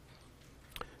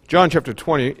John chapter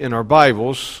 20 in our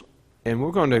Bibles, and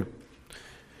we're going to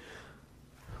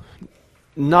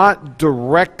not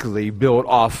directly build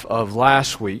off of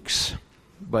last week's,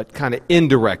 but kind of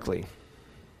indirectly.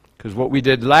 Because what we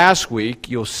did last week,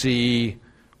 you'll see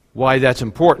why that's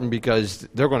important, because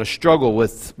they're going to struggle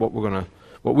with what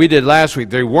we did last week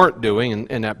they weren't doing,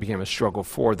 and that became a struggle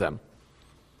for them.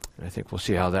 And I think we'll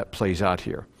see how that plays out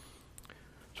here.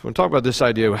 So we're going to talk about this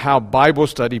idea of how Bible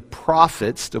study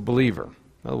profits the believer.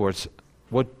 In other words,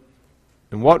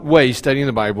 in what way studying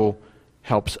the Bible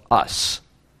helps us.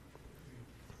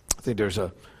 I think there's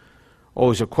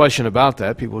always a question about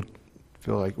that. People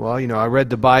feel like, well, I read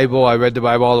the Bible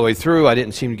all the way through, I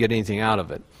didn't seem to get anything out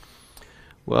of it.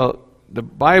 Well, the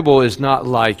Bible is not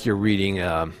like you're reading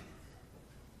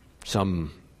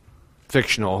some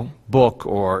fictional book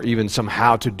or even some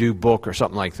how-to-do book or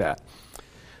something like that.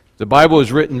 The Bible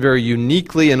is written very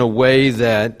uniquely in a way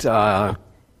that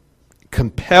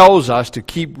compels us to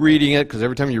keep reading it, because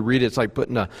every time you read it, it's like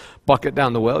putting a bucket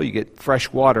down the well. You get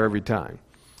fresh water every time.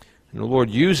 And the Lord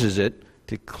uses it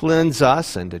to cleanse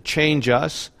us and to change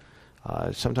us,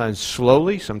 sometimes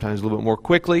slowly, sometimes a little bit more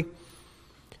quickly.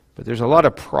 But there's a lot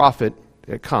of profit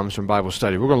that comes from Bible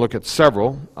study. We're going to look at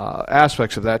several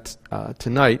aspects of that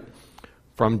tonight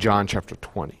from John chapter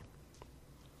 20.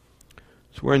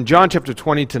 So we're in John chapter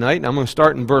 20 tonight, and I'm going to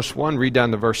start in verse 1, read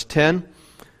down to verse 10,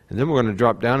 and then we're going to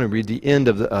drop down and read the end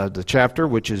of the chapter,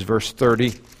 which is verse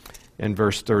 30 and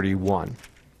verse 31.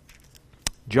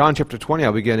 John chapter 20,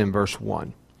 I'll begin in verse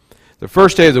 1. The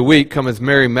first day of the week cometh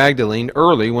Mary Magdalene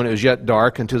early, when it was yet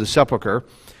dark, unto the sepulchre,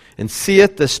 and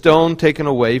seeth the stone taken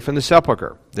away from the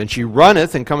sepulchre. Then she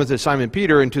runneth, and cometh to Simon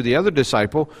Peter, and to the other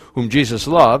disciple, whom Jesus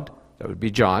loved, that would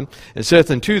be John, and saith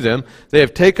unto them, They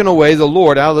have taken away the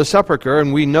Lord out of the sepulchre,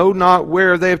 and we know not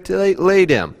where they have laid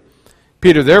him.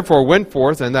 Peter therefore went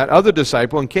forth, and that other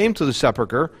disciple, and came to the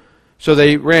sepulchre. So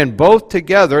they ran both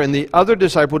together, and the other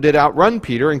disciple did outrun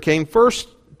Peter, and came first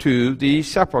to the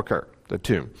sepulchre, the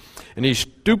tomb. And he,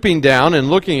 stooping down and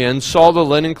looking in, saw the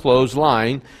linen clothes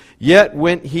lying, yet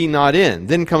went he not in.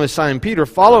 Then cometh Simon Peter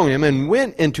following him, and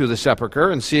went into the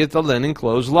sepulchre, and seeth the linen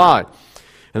clothes lie,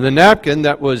 and the napkin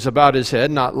that was about his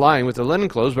head, not lying with the linen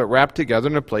clothes, but wrapped together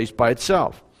in a place by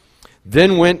itself.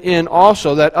 Then went in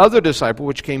also that other disciple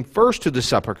which came first to the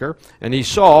sepulchre, and he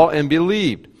saw and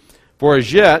believed. For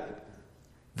as yet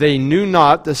they knew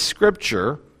not the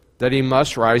scripture, that he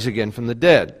must rise again from the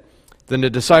dead. Then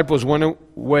the disciples went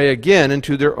away again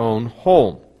into their own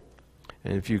home.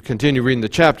 And if you continue reading the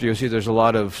chapter, you'll see there's a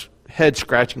lot of head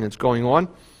scratching that's going on.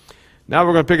 Now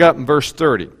we're going to pick up in verse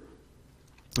 30.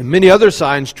 And many other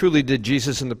signs truly did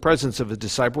Jesus in the presence of his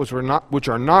disciples, which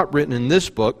are not written in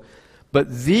this book, but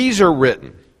these are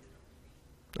written.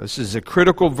 This is a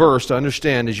critical verse to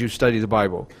understand as you study the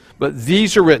Bible. But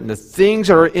these are written, the things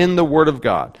that are in the Word of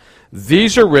God.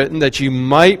 These are written that you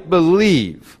might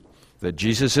believe that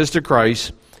Jesus is the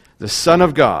Christ, the Son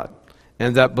of God,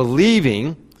 and that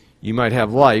believing you might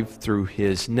have life through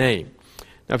his name.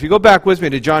 Now if you go back with me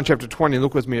to John chapter 20 and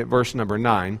look with me at verse number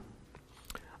 9,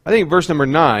 I think verse number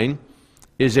 9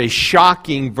 is a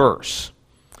shocking verse.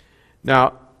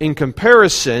 Now, in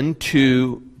comparison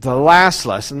to the last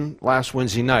lesson, last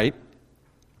Wednesday night,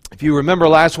 if you remember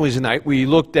last Wednesday night, we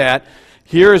looked at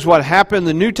here's what happened in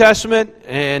the New Testament,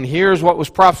 and here's what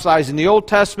was prophesied in the Old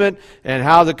Testament, and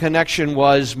how the connection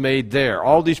was made there.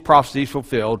 All these prophecies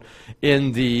fulfilled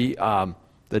in the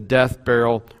death,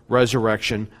 burial,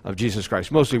 resurrection of Jesus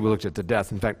Christ. Mostly we looked at the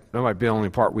death. In fact, that might be the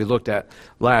only part we looked at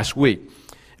last week.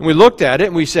 And we looked at it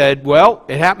and we said, well,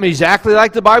 it happened exactly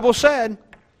like the Bible said.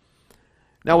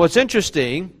 Now what's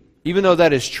interesting, even though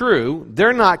that is true,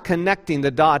 they're not connecting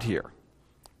the dot here.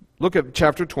 Look at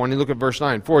chapter 20, look at verse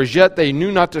 9. For as yet they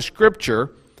knew not the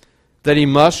scripture, that he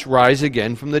must rise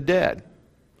again from the dead.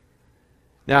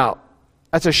 Now,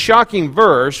 that's a shocking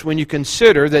verse when you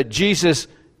consider that Jesus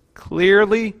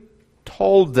clearly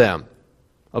told them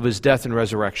of his death and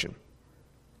resurrection.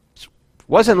 It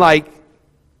wasn't like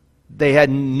they had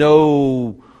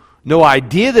no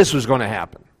idea this was going to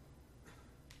happen.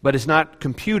 But it's not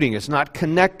computing, it's not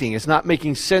connecting, it's not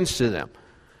making sense to them.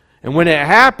 And when it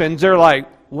happens, they're like,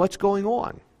 what's going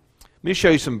on? Let me show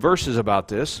you some verses about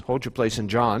this. Hold your place in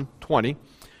John 20.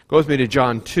 Go with me to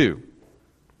John 2.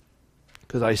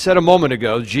 Because I said a moment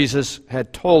ago, Jesus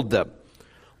had told them.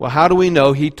 Well, how do we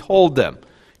know he told them?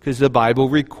 Because the Bible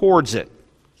records it.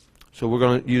 So we're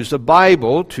going to use the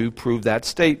Bible to prove that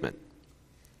statement.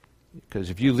 Because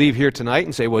if you leave here tonight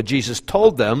and say, well, Jesus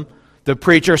told them, the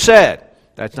preacher said,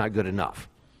 that's not good enough.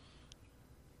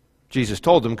 Jesus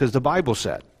told them because the Bible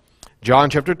said. John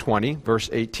chapter 20, verse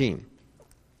 18.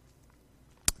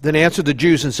 Then answered the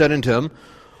Jews and said unto him,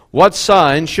 What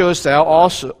sign showest thou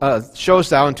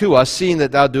unto us, seeing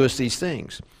that thou doest these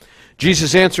things?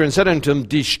 Jesus answered and said unto him,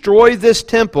 Destroy this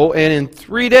temple, and in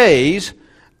 3 days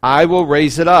I will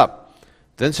raise it up.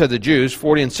 Then said the Jews,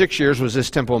 46 years was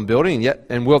this temple in building,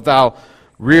 and wilt thou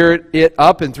rear it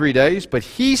up in 3 days? But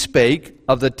he spake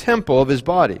of the temple of his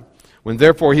body. When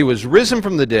therefore he was risen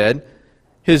from the dead,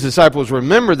 his disciples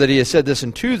remembered that he had said this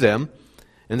unto them,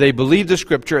 and they believed the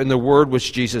scripture and the word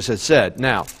which Jesus had said.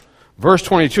 Now, verse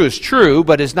 22 is true,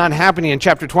 but it's not happening in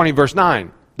chapter 20, verse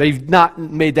 9. They've not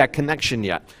made that connection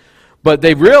yet. But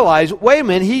they realize, wait a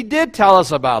minute, he did tell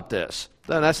us about this.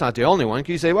 Then that's not the only one.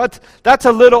 Can you say, what? That's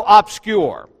a little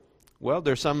obscure. Well,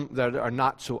 there's some that are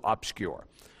not so obscure.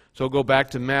 So go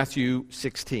back to Matthew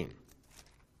 16.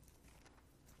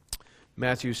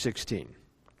 Matthew 16.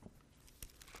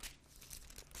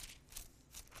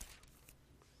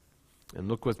 And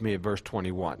look with me at verse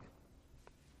 21.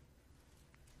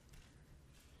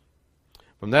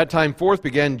 From that time forth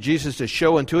began Jesus to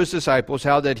show unto his disciples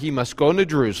how that he must go into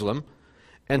Jerusalem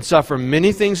and suffer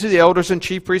many things to the elders and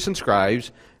chief priests and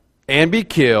scribes, and be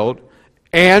killed,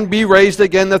 and be raised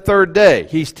again the third day.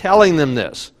 He's telling them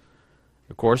this.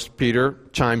 Of course, Peter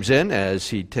chimes in, as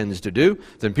he tends to do.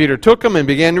 Then Peter took him and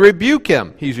began to rebuke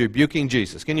him. He's rebuking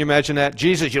Jesus. Can you imagine that?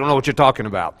 Jesus, you don't know what you're talking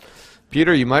about.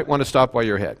 Peter, you might want to stop while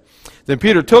you're ahead. Then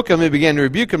Peter took him and began to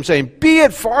rebuke him, saying, Be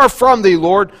it far from thee,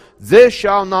 Lord, this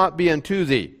shall not be unto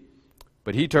thee.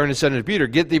 But he turned and said unto Peter,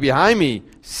 Get thee behind me,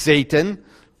 Satan.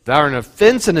 Thou art an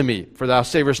offense unto me, for thou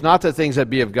savorest not the things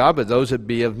that be of God, but those that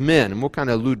be of men. And we'll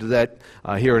kind of allude to that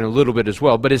here in a little bit as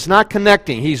well. But it's not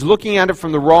connecting. He's looking at it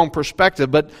from the wrong perspective,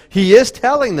 but he is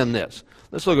telling them this.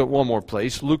 Let's look at one more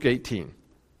place, Luke 18.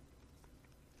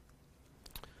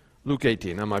 Luke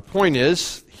 18. Now my point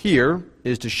is, here,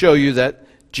 is to show you that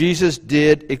Jesus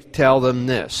did tell them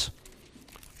this.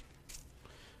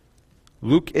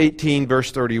 Luke 18,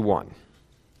 verse 31.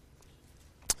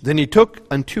 Then he took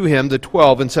unto him the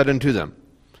 12 and said unto them.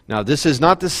 Now this is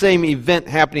not the same event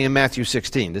happening in Matthew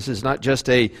 16. This is not just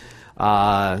a,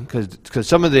 because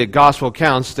some of the gospel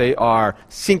accounts, they are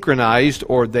synchronized,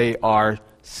 or they are,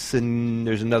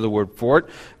 there's another word for it.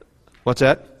 What's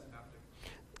that?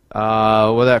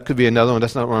 Well, that could be another one.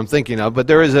 That's not what I'm thinking of. But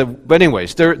there is a. But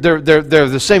anyways, they're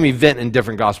the same event in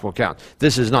different gospel accounts.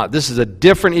 This is not. This is a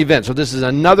different event. So this is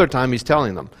another time he's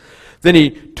telling them. Then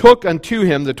he took unto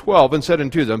him the 12 and said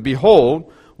unto them,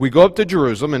 Behold, we go up to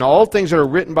Jerusalem, and all things that are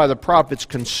written by the prophets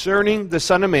concerning the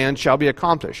Son of Man shall be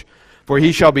accomplished. For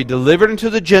he shall be delivered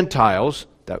unto the Gentiles,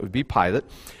 that would be Pilate,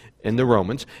 and the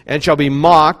Romans, and shall be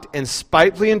mocked and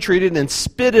spitefully entreated and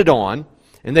spitted on.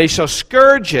 And they shall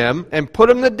scourge him and put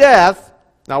him to death.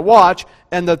 Now watch.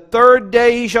 And the third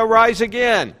day he shall rise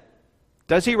again.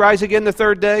 Does he rise again the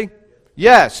third day?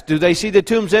 Yes. Do they see the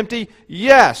tombs empty?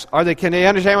 Yes. Can they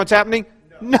understand what's happening?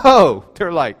 No.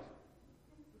 They're like,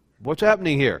 what's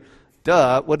happening here?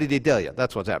 Duh. What did he tell you?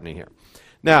 That's what's happening here.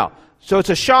 Now, so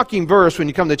it's a shocking verse when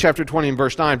you come to chapter 20 and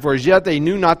verse 9. For as yet they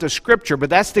knew not the Scripture.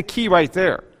 But that's the key right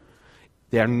there.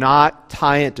 They're not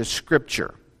tying it to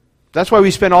Scripture. That's why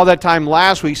we spent all that time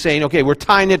last week saying, okay, we're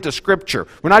tying it to Scripture.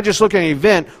 We're not just looking at an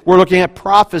event, we're looking at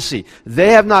prophecy. They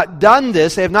have not done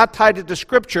this, they have not tied it to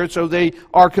Scripture, so they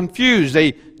are confused.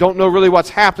 They don't know really what's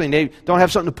happening. They don't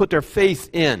have something to put their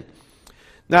faith in.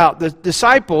 Now, the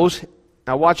disciples,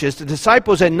 now watch this, the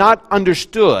disciples had not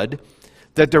understood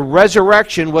that the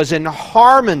resurrection was in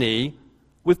harmony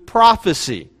with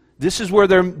prophecy. This is where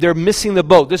they're missing the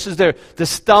boat. This is the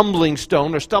stumbling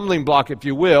stone, or stumbling block, if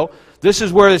you will. This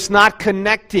is where it's not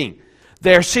connecting.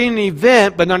 They're seeing an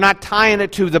event, but they're not tying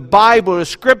it to the Bible or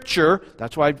Scripture.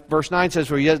 That's why verse 9 says,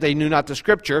 for yet they knew not the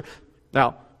Scripture.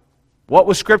 Now, what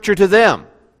was Scripture to them?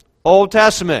 Old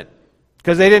Testament.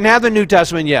 Because they didn't have the New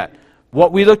Testament yet.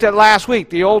 What we looked at last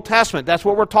week, the Old Testament, that's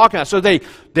what we're talking about. So they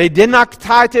did not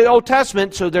tie it to the Old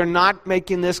Testament, so they're not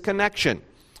making this connection.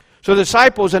 So the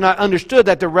disciples had not understood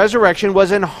that the resurrection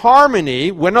was in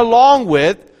harmony, went along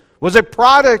with, was a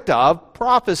product of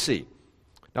prophecy.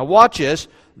 Now watch this.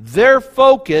 Their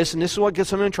focus, and this is what gets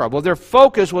them in trouble, their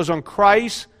focus was on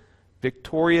Christ's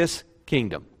victorious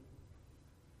kingdom.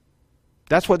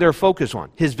 That's what they're focused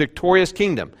on, His victorious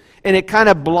kingdom. And it kind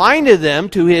of blinded them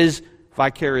to His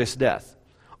vicarious death.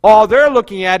 All they're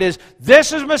looking at is,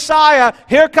 this is Messiah,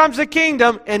 here comes the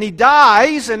kingdom, and He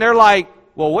dies, and they're like,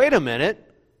 well, wait a minute.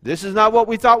 This is not what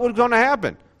we thought was going to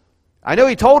happen. I know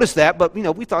He told us that, but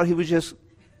we thought He was just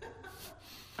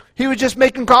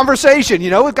making conversation. It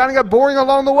kind of got boring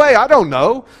along the way. I don't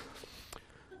know.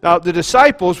 Now, the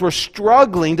disciples were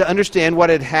struggling to understand what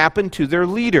had happened to their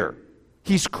leader.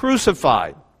 He's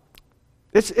crucified.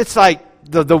 It's like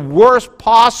the worst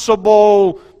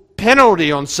possible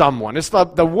penalty on someone. It's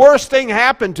the worst thing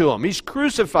happened to him. He's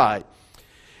crucified.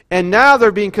 And now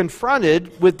they're being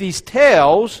confronted with these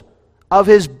tales of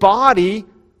his body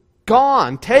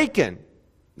gone, taken.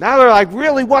 Now they're like,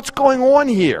 really, what's going on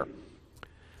here?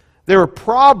 They were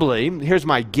probably, here's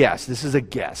my guess, this is a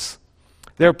guess.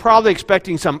 They're probably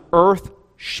expecting some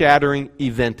earth-shattering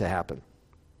event to happen.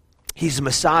 He's the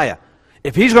Messiah.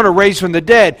 If he's going to raise from the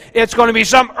dead, it's going to be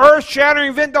some earth-shattering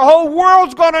event. The whole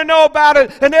world's going to know about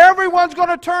it, and everyone's going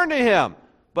to turn to him.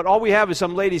 But all we have is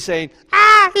some lady saying,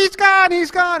 he's gone, he's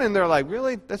gone. And they're like,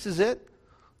 really? This is it?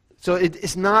 So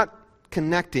it's not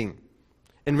connecting.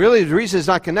 And really the reason it's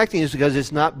not connecting is because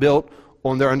it's not built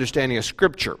on their understanding of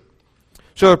Scripture.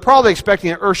 So they're probably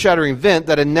expecting an earth-shattering event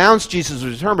that announced Jesus'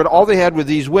 return, but all they had were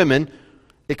these women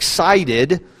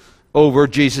excited over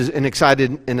Jesus, and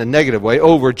excited in a negative way,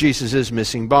 over Jesus'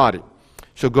 missing body.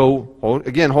 So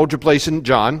hold your place in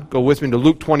John. Go with me to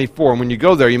Luke 24. And when you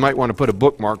go there, you might want to put a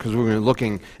bookmark because we're going to be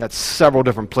looking at several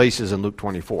different places in Luke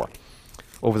 24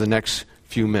 over the next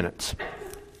few minutes.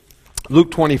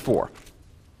 Luke 24.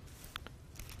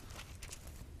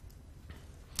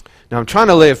 Now I'm trying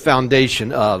to lay a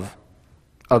foundation of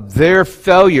their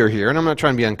failure here, and I'm not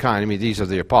trying to be unkind. I mean, these are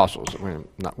the apostles. We're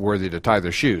not worthy to tie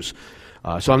their shoes.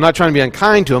 So I'm not trying to be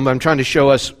unkind to them, but I'm trying to show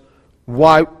us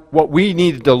what we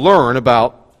needed to learn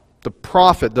about the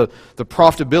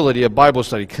profitability of Bible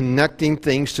study, connecting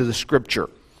things to the Scripture.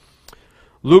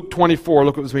 Luke 24,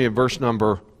 look with me at verse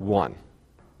number 1.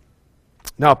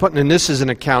 Now, this is an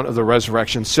account of the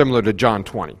resurrection similar to John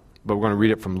 20, but we're going to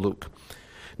read it from Luke.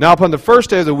 Now, upon the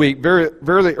first day of the week, very,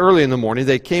 very early in the morning,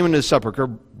 they came into the sepulchre,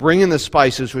 bringing the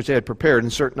spices which they had prepared,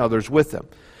 and certain others with them.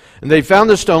 And they found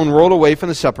the stone rolled away from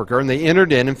the sepulchre, and they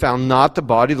entered in and found not the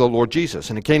body of the Lord Jesus.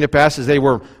 And it came to pass, as they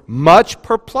were much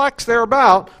perplexed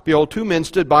thereabout, behold, two men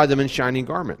stood by them in shining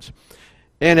garments.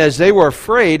 And as they were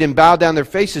afraid and bowed down their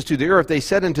faces to the earth, they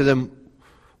said unto them,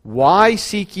 Why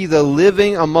seek ye the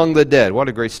living among the dead? What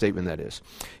a great statement that is.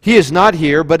 He is not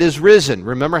here, but is risen.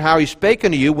 Remember how he spake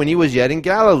unto you when he was yet in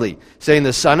Galilee, saying,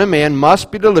 The Son of Man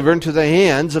must be delivered into the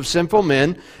hands of sinful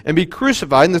men, and be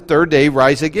crucified, and the third day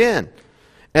rise again.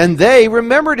 And they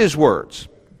remembered his words,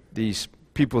 these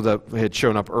people that had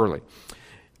shown up early.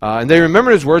 And they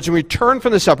remembered his words and returned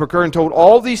from the sepulchre and told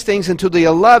all these things unto the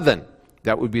 11.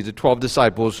 That would be the 12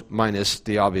 disciples minus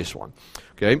the obvious one.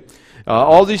 Okay,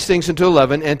 all these things unto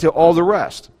 11 and to all the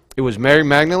rest. It was Mary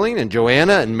Magdalene and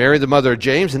Joanna and Mary the mother of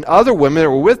James and other women that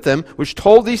were with them, which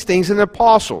told these things in the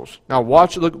apostles. Now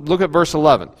look at verse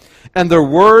 11. And their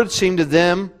words seemed to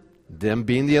them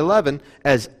being the 11,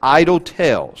 as idle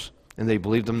tales. And they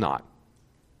believed them not.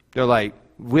 They're like,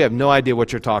 we have no idea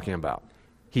what you're talking about.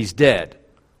 He's dead.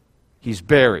 He's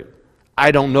buried.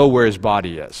 I don't know where his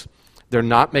body is. They're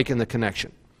not making the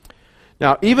connection.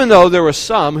 Now, even though there were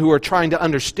some who were trying to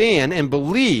understand and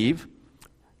believe,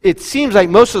 it seems like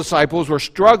most of the disciples were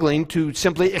struggling to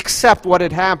simply accept what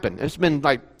had happened. It's been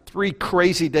like 3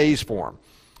 crazy days for them.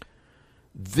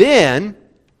 Then,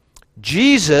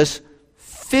 Jesus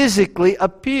physically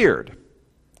appeared.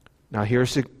 Now,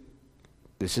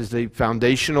 this is the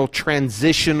foundational,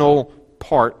 transitional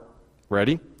part.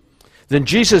 Ready? Then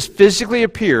Jesus physically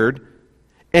appeared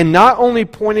and not only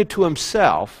pointed to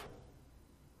himself,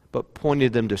 but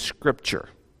pointed them to Scripture.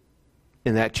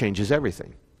 And that changes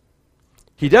everything.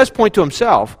 He does point to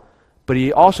himself, but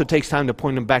he also takes time to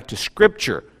point them back to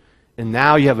Scripture. And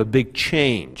now you have a big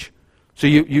change. So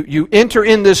you enter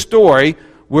in this story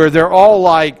where they're all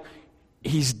like,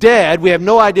 he's dead. We have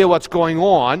no idea what's going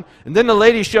on. And then the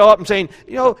ladies show up and saying,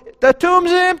 the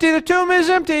tomb's empty. The tomb is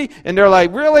empty. And they're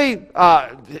like, really?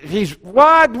 He's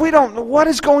what? We don't know what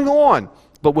is going on.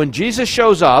 But when Jesus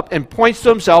shows up and points to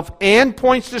himself and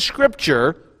points to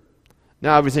Scripture,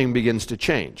 now everything begins to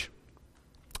change.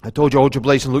 I told you hold your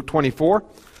place in Luke 24.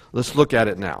 Let's look at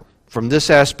it now from this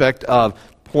aspect of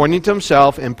pointing to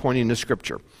himself and pointing to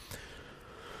Scripture.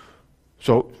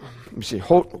 So, let me see.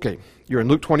 Okay. You're in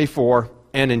Luke 24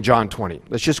 and in John 20.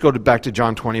 Let's just go back to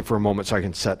John 20 for a moment so I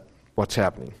can set what's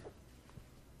happening.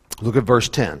 Look at verse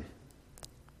 10.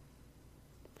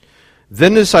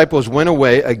 Then the disciples went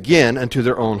away again unto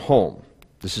their own home.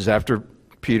 This is after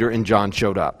Peter and John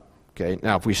showed up. Okay.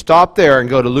 Now, if we stop there and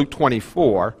go to Luke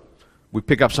 24, we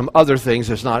pick up some other things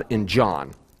that's not in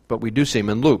John, but we do see them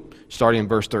in Luke, starting in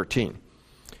verse 13.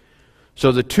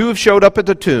 So the two have showed up at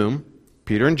the tomb,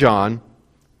 Peter and John.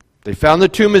 They found the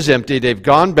tomb is empty. They've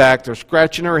gone back. They're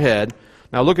scratching their head.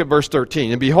 Now look at verse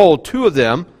 13. And behold, 2 of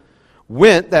them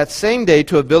went that same day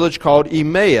to a village called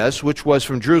Emmaus, which was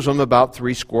from Jerusalem about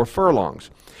 60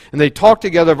 furlongs. And they talked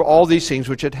together of all these things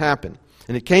which had happened.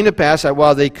 And it came to pass that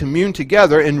while they communed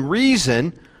together and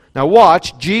reasoned, Now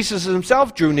watch, Jesus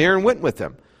himself drew near and went with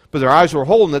them, but their eyes were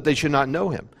holden that they should not know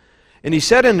him. And he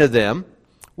said unto them,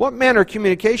 what manner of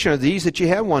communication are these that ye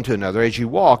have one to another as you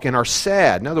walk and are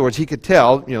sad? In other words, he could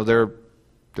tell, they're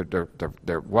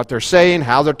what they're saying,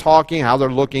 how they're talking, how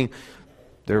they're looking.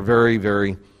 They're very,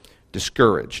 very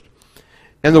discouraged.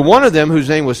 And the one of them, whose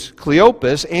name was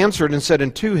Cleopas, answered and said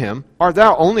unto him, art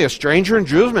thou only a stranger in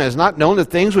Jerusalem, and hast not known the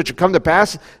things which have come to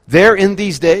pass there in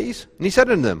these days? And he said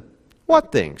unto them,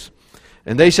 what things?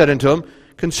 And they said unto him,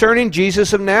 concerning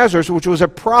Jesus of Nazareth, which was a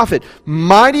prophet,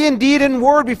 mighty in deed and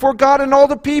word before God and all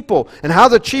the people, and how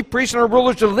the chief priests and our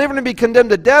rulers delivered him to be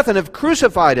condemned to death, and have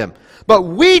crucified him. But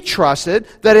we trusted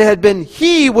that it had been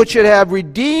he which should have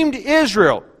redeemed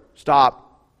Israel.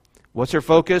 Stop. What's their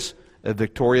focus? A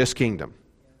victorious kingdom.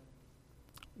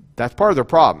 That's part of their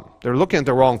problem. They're looking at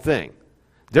the wrong thing.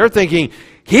 They're thinking,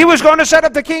 he was going to set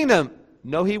up the kingdom.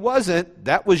 No, he wasn't.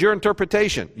 That was your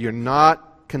interpretation. You're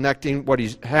not connecting what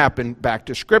has happened back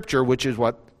to Scripture, which is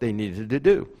what they needed to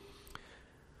do.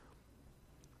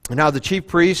 And now the chief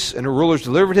priests and the rulers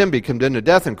delivered him, be condemned to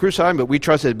death and crucified him, but we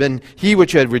trust it had been he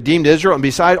which had redeemed Israel. And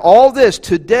beside all this,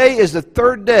 today is the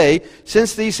third day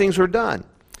since these things were done.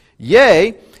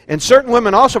 Yea, and certain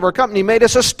women also of our company made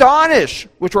us astonished,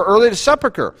 which were early to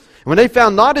sepulchre. And when they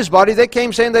found not his body, they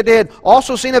came saying that they had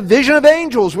also seen a vision of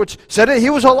angels, which said that he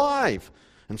was alive.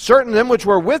 And certain of them which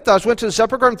were with us went to the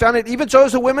sepulchre and found it even so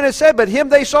as the women had said, but him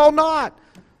they saw not.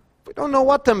 We don't know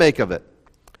what to make of it.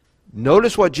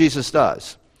 Notice what Jesus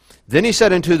does. Then he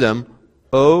said unto them,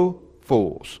 O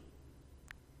fools.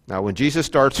 Now when Jesus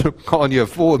starts calling you a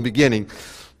fool in the beginning,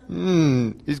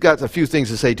 he's got a few things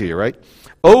to say to you, right?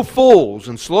 O fools,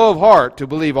 and slow of heart to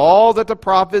believe all that the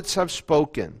prophets have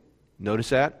spoken. Notice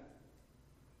that?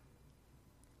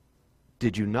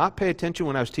 Did you not pay attention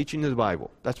when I was teaching you the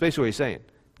Bible? That's basically what he's saying.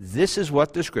 This is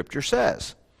what the Scripture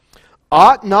says.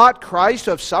 Ought not Christ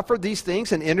to have suffered these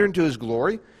things and entered into his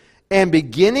glory? And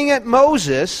beginning at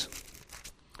Moses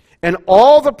and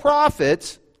all the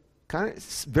prophets,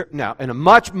 now in a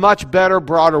much, much better,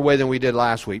 broader way than we did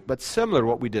last week, but similar to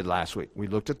what we did last week. We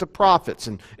looked at the prophets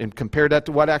and compared that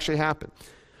to what actually happened.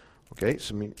 Okay,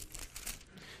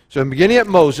 so in beginning at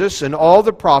Moses and all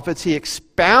the prophets, he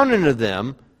expounded to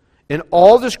them in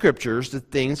all the Scriptures the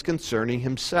things concerning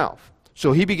himself.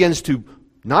 So he begins to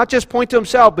not just point to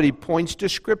himself, but he points to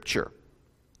Scripture.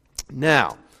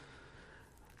 Now,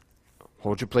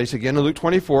 hold your place again in Luke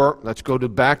 24. Let's go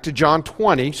back to John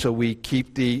 20 so we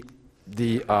keep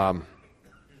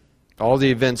all the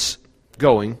events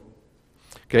going.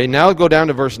 Okay, now go down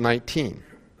to verse 19.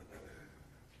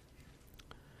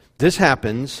 This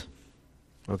happens,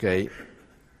 okay,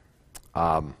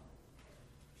 well,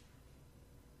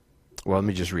 let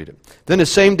me just read it. Then the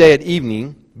same day at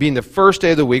evening, being the first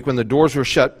day of the week, when the doors were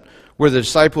shut, where the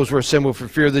disciples were assembled for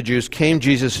fear of the Jews, came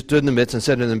Jesus, stood in the midst, and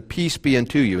said unto them, peace be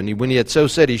unto you. And when he had so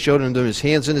said, he showed unto them his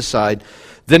hands and his side.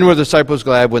 Then were the disciples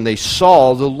glad when they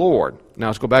saw the Lord. Now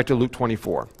let's go back to Luke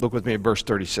 24. Look with me at verse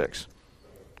 36.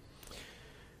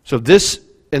 So this,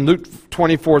 in Luke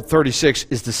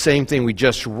 24:36, is the same thing we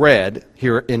just read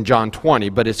here in John 20,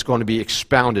 but it's going to be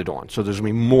expounded on. So there's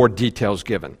going to be more details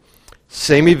given.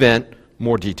 Same event,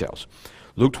 more details.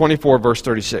 Luke 24, verse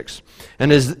 36.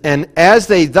 And as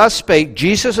they thus spake,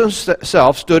 Jesus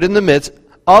himself stood in the midst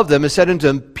of them and said unto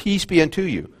them, peace be unto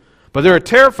you. But they were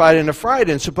terrified and affrighted,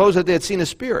 and supposed that they had seen a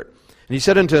spirit. And he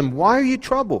said unto them, why are you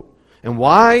troubled? And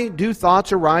why do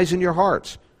thoughts arise in your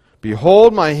hearts?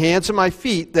 Behold my hands and my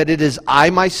feet, that it is I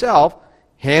myself.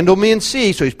 Handle me and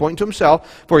see. So he's pointing to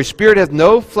himself. For his spirit hath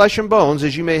no flesh and bones,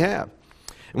 as you may have.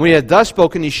 And when he had thus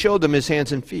spoken, he showed them his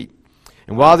hands and feet.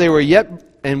 And while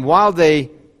they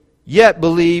yet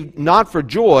believed not for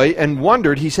joy, and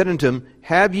wondered, he said unto them,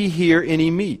 have ye here any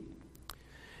meat?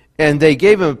 And they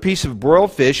gave him a piece of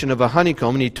broiled fish and of a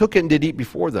honeycomb, and he took it and did eat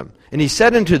before them. And he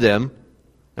said unto them,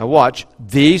 now watch,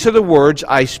 these are the words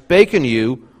I spake unto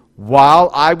you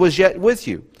while I was yet with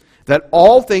you, that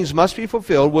all things must be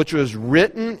fulfilled, which was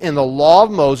written in the law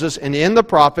of Moses, and in the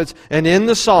prophets, and in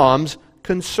the Psalms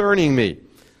concerning me.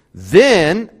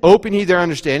 Then open he their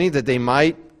understanding, that they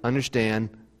might understand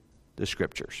the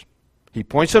Scriptures. He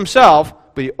points to himself,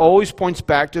 but he always points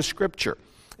back to Scripture.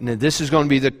 And then this is going to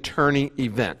be the turning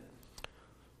event.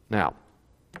 Now,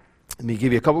 let me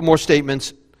give you a couple more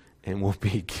statements, and we'll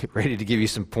be ready to give you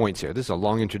some points here. This is a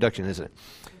long introduction, isn't it?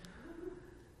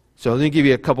 So let me give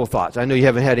you a couple thoughts. I know you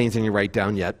haven't had anything to write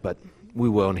down yet, but we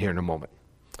will in here in a moment.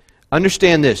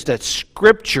 Understand this, that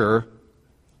Scripture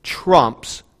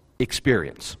trumps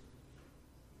experience.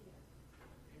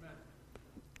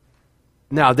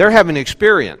 Now, they're having an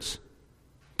experience,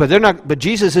 but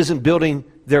Jesus isn't building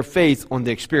their faith on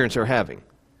the experience they're having.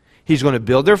 He's going to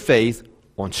build their faith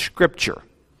on Scripture.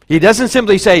 He doesn't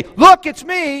simply say, look, it's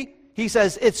me. He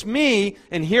says, it's me,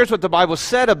 and here's what the Bible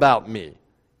said about me.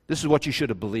 This is what you should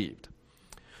have believed.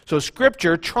 So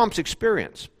Scripture trumps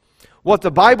experience. What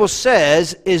the Bible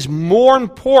says is more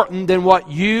important than what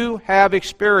you have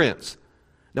experienced.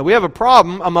 Now, we have a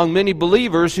problem among many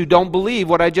believers who don't believe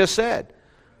what I just said.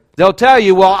 They'll tell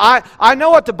you, well, I know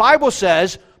what the Bible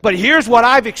says, but here's what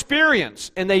I've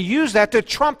experienced. And they use that to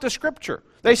trump the Scripture.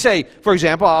 They say, for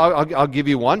example, I'll give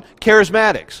you one,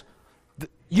 charismatics.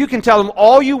 You can tell them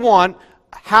all you want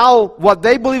how what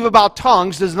they believe about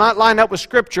tongues does not line up with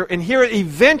Scripture, and here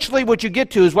eventually what you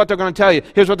get to is what they're going to tell you.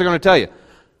 Here's what they're going to tell you.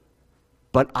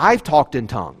 But I've talked in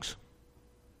tongues.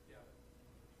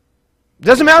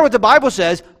 Doesn't matter what the Bible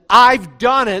says. I've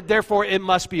done it, therefore it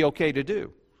must be okay to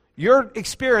do. Your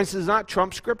experience does not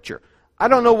trump Scripture. I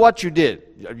don't know what you did.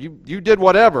 You did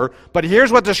whatever, but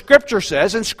here's what the Scripture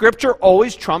says, and Scripture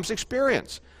always trumps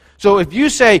experience. So if you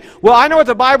say, well, I know what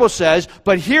the Bible says,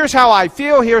 but here's how I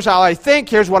feel, here's how I think,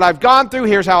 here's what I've gone through,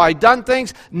 here's how I've done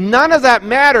things, none of that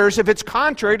matters if it's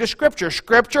contrary to Scripture.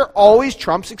 Scripture always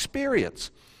trumps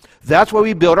experience. That's why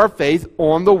we build our faith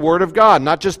on the Word of God,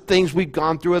 not just things we've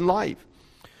gone through in life.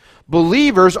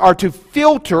 Believers are to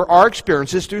filter our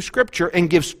experiences through Scripture and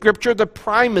give Scripture the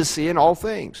primacy in all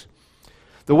things.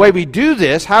 The way we do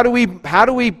this, how do we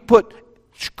put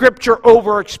Scripture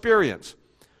over experience?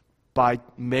 By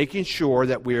making sure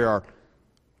that we are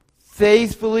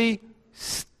faithfully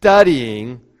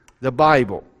studying the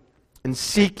Bible and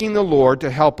seeking the Lord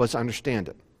to help us understand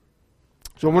it.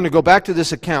 So I'm going to go back to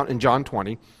this account in John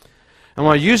 20. I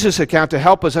want to use this account to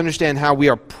help us understand how we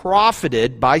are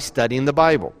profited by studying the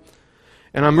Bible.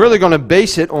 And I'm really going to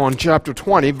base it on chapter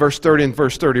 20, verse 30 and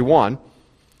verse 31,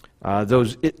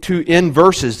 those two end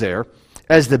verses there,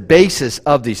 as the basis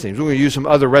of these things. We're going to use some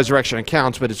other resurrection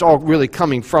accounts, but it's all really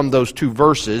coming from those two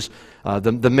verses,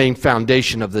 the main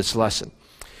foundation of this lesson.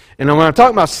 And when I'm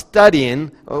talking about studying,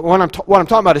 what I'm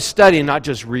talking about is studying, not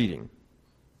just reading.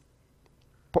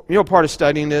 You know what part of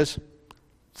studying is?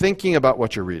 Thinking about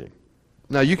what you're reading.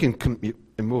 Now you can,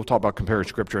 and we'll talk about comparing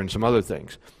Scripture and some other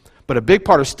things, but a big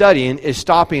part of studying is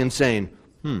stopping and saying,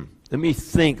 let me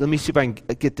think, let me see if I can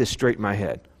get this straight in my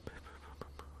head.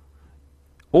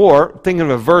 Or thinking of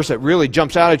a verse that really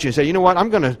jumps out at you and say, you know what, I'm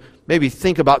going to maybe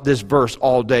think about this verse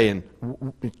all day and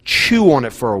chew on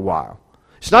it for a while.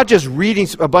 It's not just reading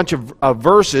a bunch of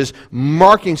verses,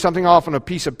 marking something off on a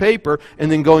piece of paper,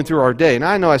 and then going through our day. And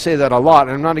I know I say that a lot,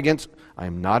 and I'm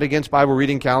not against Bible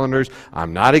reading calendars.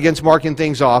 I'm not against marking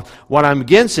things off. What I'm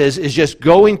against is just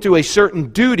going through a certain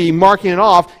duty, marking it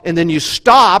off, and then you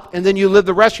stop, and then you live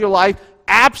the rest of your life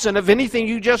absent of anything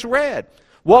you just read.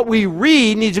 What we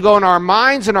read needs to go in our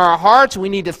minds and our hearts. We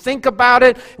need to think about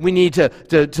it. We need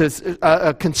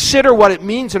to consider what it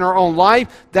means in our own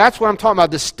life. That's what I'm talking about.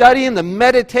 The studying, the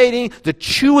meditating, the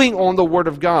chewing on the Word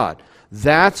of God.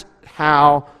 That's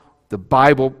how the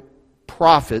Bible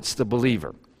profits the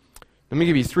believer. Let me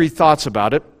give you three thoughts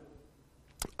about it.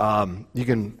 We'll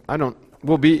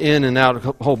be in and out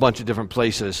a whole bunch of different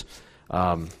places.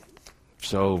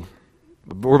 So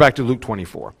we're back to Luke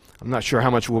 24. I'm not sure how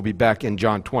much we'll be back in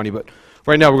John 20, but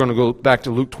right now we're going to go back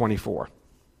to Luke 24.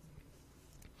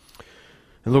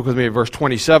 And look with me at verse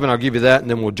 27. I'll give you that, and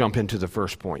then we'll jump into the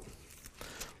first point.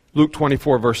 Luke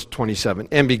 24, verse 27.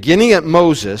 And beginning at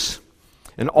Moses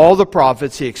and all the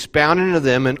prophets, he expounded unto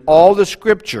them in all the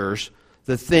Scriptures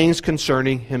the things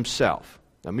concerning himself.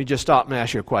 Let me just stop and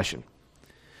ask you a question.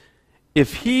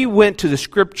 If he went to the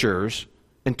Scriptures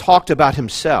and talked about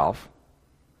himself,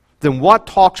 then what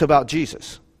talks about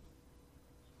Jesus?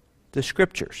 The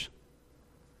Scriptures.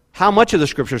 How much of the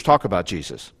Scriptures talk about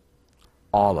Jesus?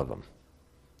 All of them.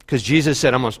 Because Jesus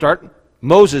said, I'm going to start.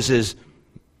 Moses is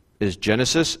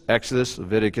Genesis, Exodus,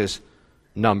 Leviticus,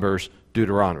 Numbers,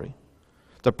 Deuteronomy.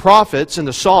 The prophets and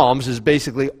the Psalms is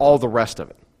basically all the rest of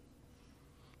it.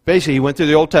 Basically, he went through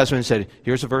the Old Testament and said,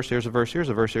 here's a verse, here's a verse, here's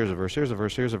a verse, here's a verse, here's a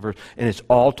verse, here's a verse, and it's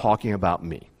all talking about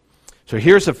me. So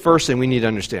here's the first thing we need to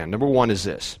understand. Number one is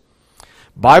this.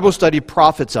 Bible study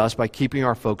profits us by keeping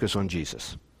our focus on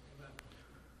Jesus.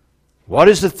 What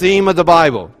is the theme of the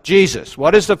Bible? Jesus.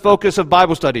 What is the focus of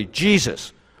Bible study?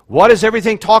 Jesus. What is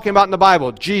everything talking about in the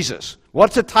Bible? Jesus.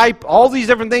 What's the type? All these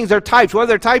different things, they're types. What are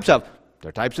their types of?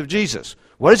 They're types of Jesus.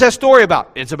 What is that story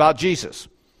about? It's about Jesus.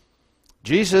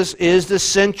 Jesus is the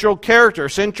central character,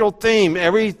 central theme.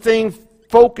 Everything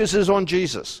focuses on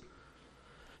Jesus.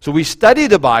 So we study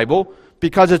the Bible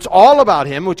because it's all about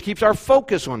Him, which keeps our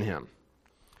focus on Him.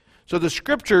 So the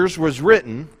Scriptures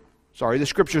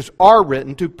are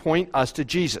written to point us to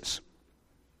Jesus.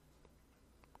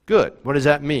 Good. What does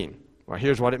that mean? Well,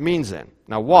 here's what it means then.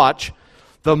 Now watch.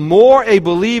 The more a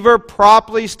believer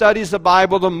properly studies the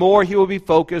Bible, the more he will be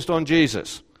focused on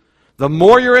Jesus. The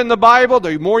more you're in the Bible,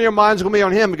 the more your mind's going to be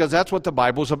on Him, because that's what the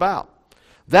Bible's about.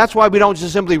 That's why we don't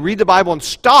just simply read the Bible and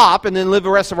stop and then live the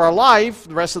rest of our life,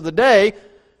 the rest of the day,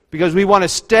 because we want to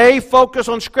stay focused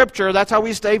on Scripture. That's how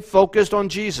we stay focused on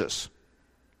Jesus.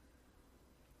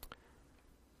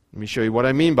 Let me show you what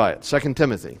I mean by it. 2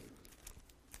 Timothy.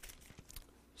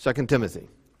 2 Timothy.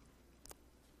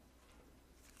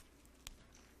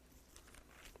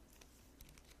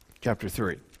 Chapter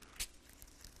 3.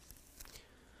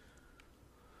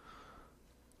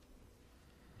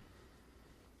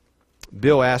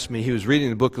 Bill asked me, he was reading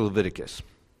the book of Leviticus,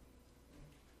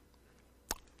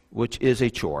 which is a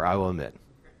chore, I will admit.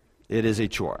 It is a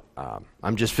chore.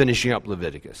 I'm just finishing up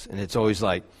Leviticus, and it's always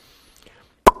like,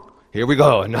 here we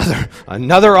go,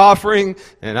 another offering,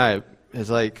 and it's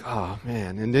like, oh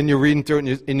man, and then you're reading through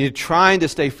it, and you're trying to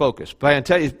stay focused. But I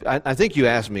tell you, I think you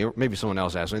asked me, or maybe someone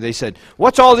else asked me, they said,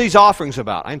 what's all these offerings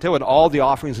about? I can tell you what all the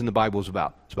offerings in the Bible is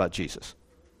about. It's about Jesus.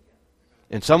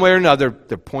 In some way or another,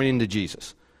 they're pointing to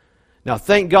Jesus. Now,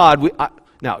 thank God,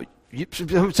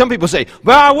 some people say,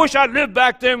 well, I wish I'd lived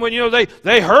back then when,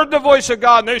 they heard the voice of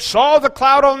God and they saw the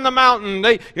cloud on the mountain.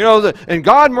 And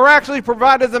God miraculously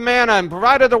provided the manna and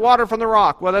provided the water from the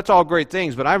rock. Well, that's all great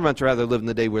things, but I'd much rather live in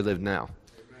the day we live now.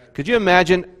 Amen. Could you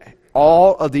imagine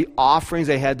all of the offerings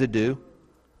they had to do?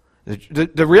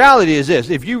 The reality is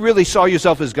this: if you really saw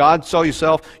yourself as God saw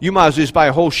yourself, you might as well just buy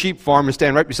a whole sheep farm and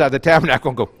stand right beside the tabernacle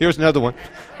and go, here's another one,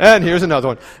 and here's another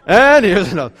one, and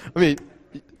here's another. I mean,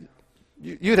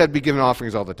 you'd have to be giving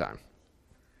offerings all the time.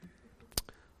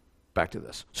 Back to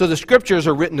this. So the Scriptures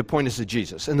are written to point us to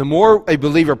Jesus. And the more a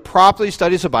believer properly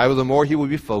studies the Bible, the more he will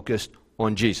be focused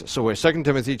on Jesus. So we're 2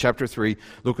 Timothy chapter 3,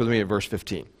 look with me at verse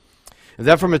 15. And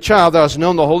that from a child thou hast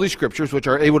known the Holy Scriptures, which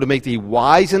are able to make thee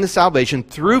wise in the salvation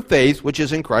through faith which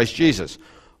is in Christ Jesus.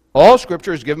 All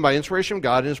Scripture is given by inspiration of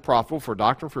God and is profitable for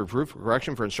doctrine, for reproof, for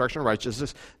correction, for instruction in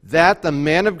righteousness, that the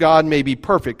man of God may be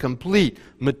perfect, complete,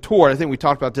 mature. I think we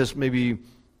talked about this maybe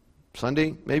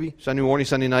Sunday morning,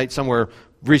 Sunday night, somewhere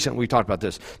recently we talked about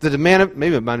this.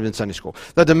 Maybe it might have been Sunday school.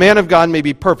 That the man of God may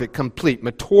be perfect, complete,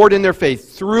 matured in their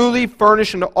faith, truly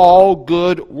furnished into all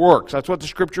good works. That's what the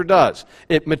Scripture does.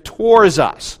 It matures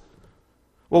us.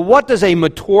 Well, what does a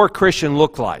mature Christian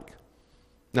look like?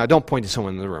 Now, don't point to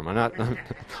someone in the room.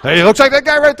 Hey, he looks like that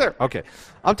guy right there. Okay.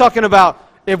 I'm talking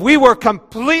about if we were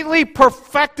completely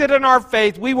perfected in our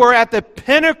faith, we were at the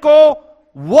pinnacle,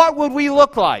 what would we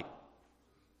look like?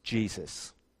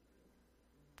 Jesus.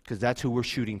 Because that's who we're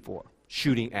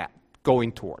shooting at,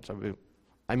 going towards.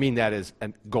 I mean that as a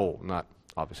goal, not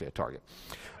obviously a target.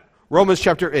 Romans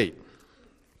chapter 8.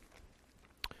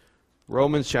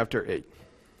 Romans chapter 8.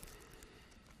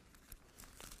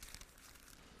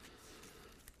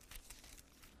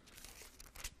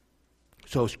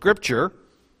 So Scripture,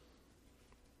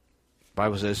 the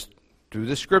Bible says, through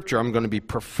the Scripture I'm going to be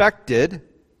perfected.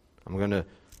 I'm going to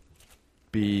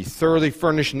be thoroughly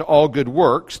furnished in all good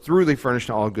works, thoroughly furnished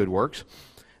in all good works.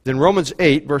 Then Romans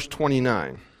 8, verse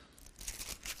 29.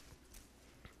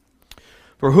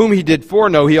 For whom he did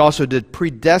foreknow, he also did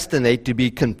predestinate to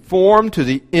be conformed to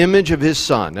the image of his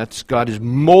Son. That's God is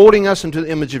molding us into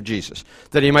the image of Jesus,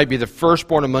 that he might be the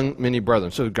firstborn among many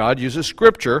brethren. So God uses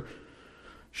Scripture,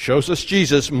 shows us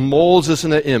Jesus, molds us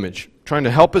in the image, trying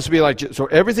to help us be like Jesus. So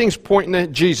everything's pointing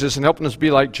at Jesus and helping us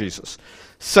be like Jesus.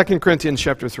 2 Corinthians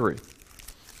chapter 3.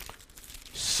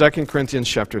 2 Corinthians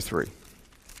chapter 3.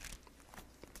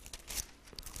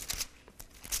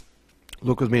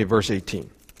 Look with me at verse 18.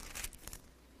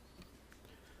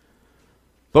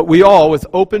 But we all, with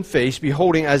open face,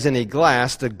 beholding as in a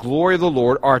glass the glory of the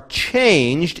Lord, are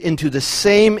changed into the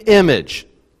same image,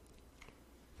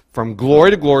 from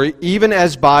glory to glory, even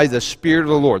as by the Spirit of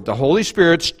the Lord. The Holy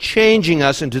Spirit's changing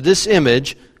us into this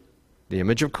image, the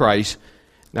image of Christ.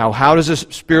 Now, how does the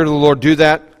Spirit of the Lord do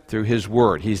that? Through His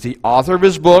Word. He's the author of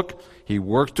His book. He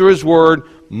works through His Word,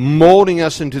 molding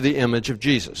us into the image of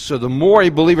Jesus. So the more a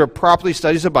believer properly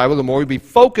studies the Bible, the more we be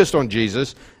focused on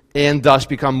Jesus and thus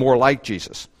become more like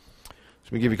Jesus. So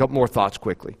let me give you a couple more thoughts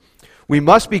quickly. We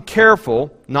must be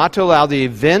careful not to allow the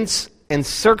events and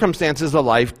circumstances of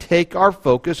life take our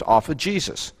focus off of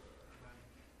Jesus.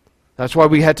 That's why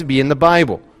we had to be in the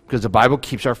Bible, because the Bible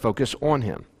keeps our focus on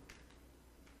Him.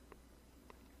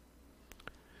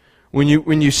 When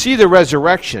you see the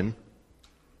resurrection,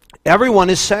 everyone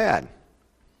is sad.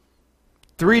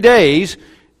 3 days,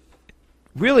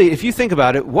 really, if you think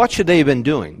about it, what should they have been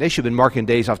doing? They should have been marking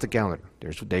days off the calendar.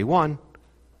 There's day 1,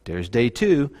 there's day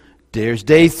 2, there's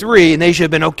day 3, and they should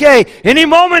have been, okay, any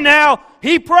moment now,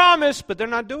 He promised, but they're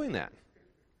not doing that.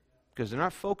 because they're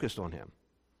not focused on him.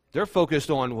 They're focused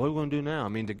on, what are we going to do now? I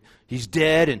mean, he's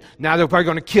dead, and now they're probably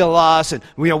going to kill us, and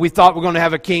we thought we were going to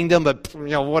have a kingdom, but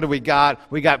what do we got?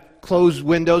 We got closed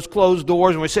windows, closed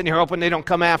doors, and we're sitting here hoping they don't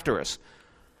come after us.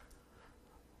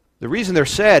 The reason they're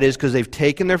sad is because they've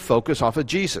taken their focus off of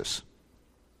Jesus.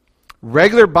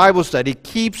 Regular Bible study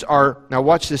keeps now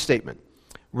watch this statement.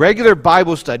 Regular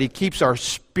Bible study keeps our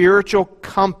spiritual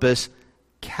compass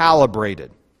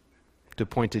calibrated to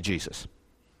point to Jesus.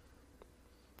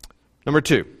 Number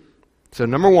 2. So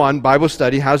number 1, Bible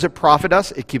study, how does it profit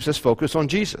us? It keeps us focused on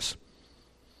Jesus.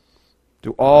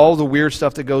 Through all the weird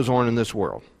stuff that goes on in this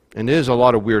world. And there is a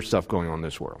lot of weird stuff going on in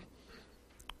this world.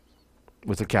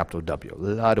 With a capital W. A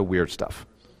lot of weird stuff.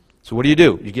 So what do?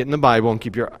 You get in the Bible and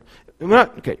keep your...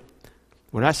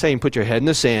 We're not saying put your head in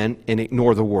the sand and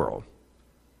ignore the world.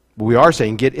 But we are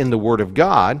saying get in the Word of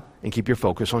God and keep your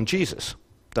focus on Jesus.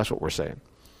 That's what we're saying.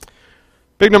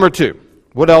 Big number 2.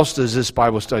 What else does this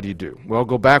Bible study do? Well,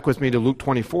 go back with me to Luke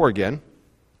 24 again.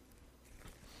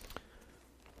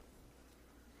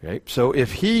 Okay, so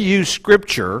if he used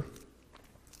Scripture,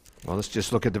 well, let's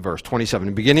just look at the verse,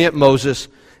 27. Beginning at Moses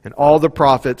and all the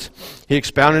prophets, he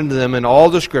expounded to them in all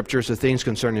the Scriptures the things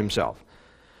concerning himself.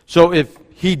 So if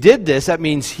he did this, that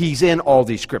means he's in all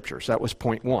these Scriptures. That was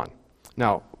point 1.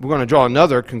 Now, we're going to draw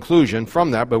another conclusion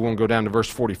from that, but we're going to go down to verse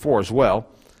 44 as well.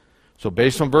 So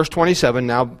based on verse 27,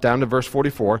 now down to verse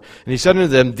 44, and he said unto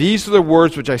them, These are the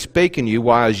words which I spake in you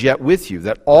while I was yet with you,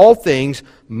 that all things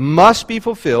must be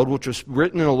fulfilled, which was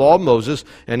written in the law of Moses,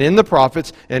 and in the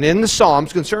prophets, and in the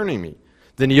Psalms concerning me.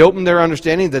 Then he opened their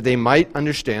understanding that they might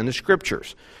understand the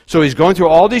Scriptures. So he's going through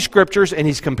all these Scriptures, and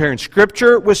he's comparing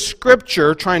Scripture with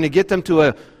Scripture, trying to get them to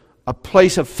a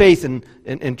place of faith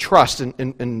and trust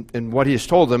in what he has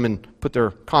told them and put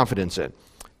their confidence in.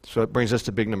 So it brings us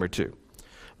to big number 2.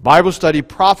 Bible study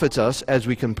profits us as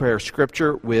we compare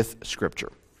Scripture with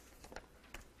Scripture.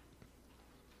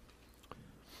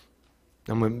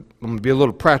 I'm going to be a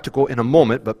little practical in a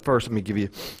moment, but first let me give you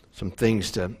some things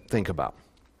to think about.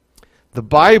 The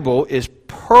Bible is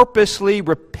purposely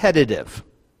repetitive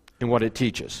in what it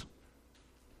teaches.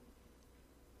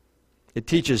 It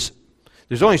teaches,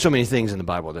 there's only so many things in the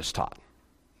Bible that's taught.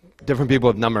 Different people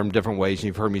have numbered them different ways, and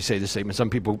you've heard me say this statement.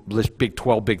 Some people list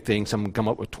 12 big things, some come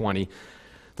up with 20.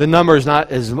 The number is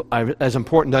not as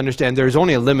important to understand. There's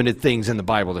only a limited things in the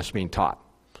Bible that's being taught.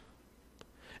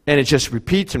 And it just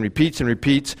repeats and repeats and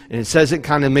repeats. And it says it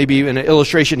kind of maybe in an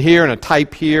illustration here, and a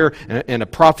type here, and a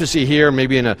prophecy here,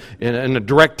 maybe in a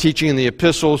direct teaching in the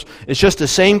epistles. It's just the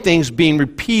same things being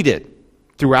repeated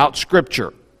throughout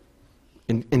Scripture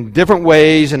in different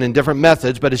ways and in different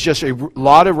methods, but it's just a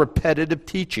lot of repetitive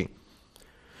teaching.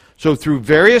 So through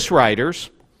various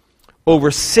writers,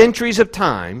 over centuries of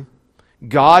time,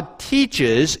 God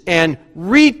teaches and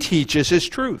reteaches His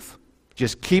truth.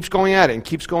 Just keeps going at it and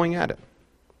keeps going at it.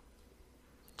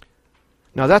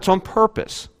 Now that's on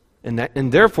purpose. And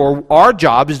therefore, our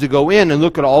job is to go in and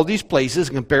look at all these places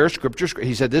and compare Scripture.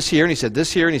 He said this here, and he said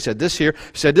this here, and he said this here,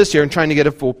 he said this here, and trying to get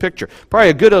a full picture. Probably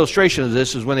a good illustration of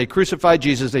this is when they crucified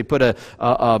Jesus, they put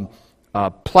a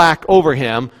plaque over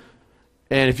Him.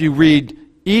 And if you read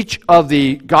each of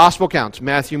the gospel accounts,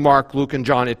 Matthew, Mark, Luke, and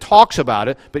John, it talks about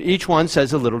it, but each one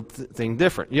says a little thing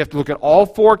different. You have to look at all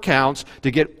 4 accounts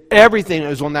to get everything that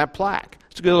is on that plaque.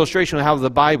 It's a good illustration of how the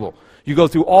Bible. You go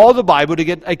through all the Bible to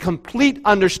get a complete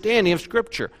understanding of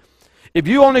Scripture. If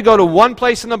you only go to one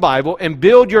place in the Bible and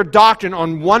build your doctrine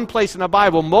on one place in the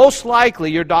Bible, most likely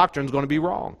your doctrine is going to be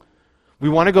wrong. We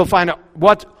want to go find out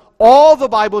what all the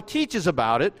Bible teaches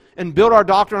about it and build our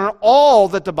doctrine on all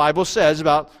that the Bible says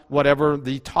about whatever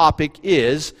the topic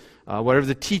is, whatever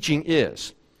the teaching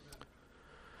is.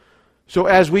 So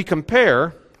as we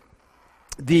compare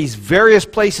these various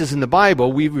places in the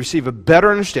Bible, we receive a better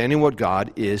understanding of what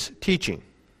God is teaching.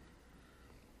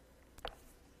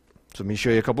 So let me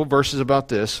show you a couple of verses about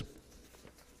this,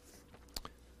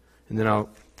 and then I'll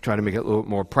try to make it a little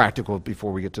more practical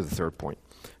before we get to the third point.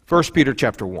 1 Peter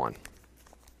chapter 1.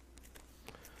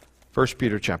 1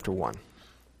 Peter chapter 1.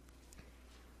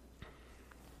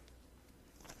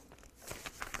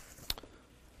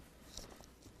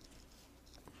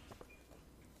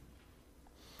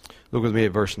 Look with me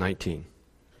at verse 19.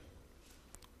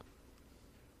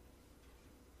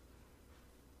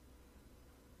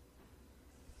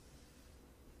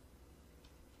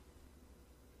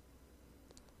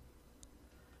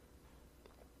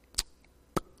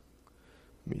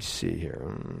 Let me see here.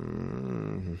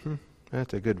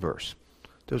 That's a good verse.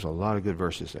 There's a lot of good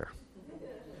verses there.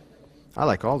 I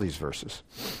like all these verses.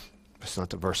 It's not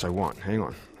the verse I want. Hang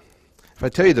on. If I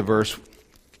tell you the verse,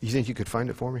 you think you could find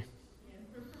it for me?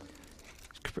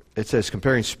 It says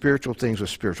comparing spiritual things with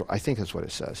spiritual. I think that's what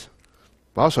it says.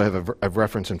 I also have a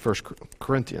reference in 1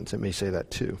 Corinthians. It may say that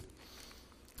too.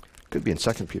 Could be in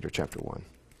 2 Peter chapter 1.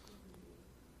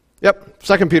 Yep,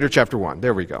 2 Peter chapter 1.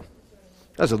 There we go.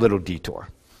 That's a little detour.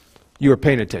 You were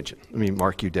paying attention. Let me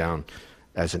mark you down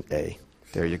as an A.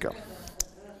 There you go.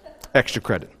 Extra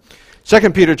credit. 2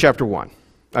 Peter chapter 1.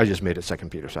 I just made it 2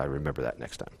 Peter, so I remember that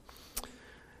next time.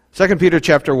 2 Peter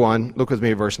chapter 1, look with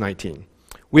me at verse 19.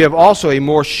 We have also a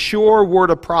more sure word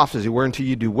of prophecy, whereunto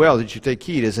you do well that you take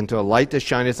heed, as unto a light that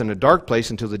shineth in a dark place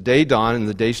until the day dawn and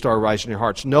the day star rise in your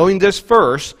hearts. Knowing this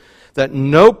first, that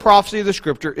no prophecy of the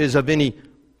Scripture is of any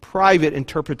private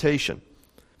interpretation.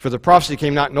 For the prophecy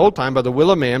came not in old time by the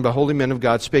will of man, but holy men of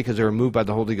God spake as they were moved by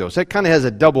the Holy Ghost. That kind of has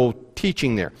a double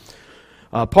teaching there.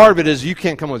 Part of it is you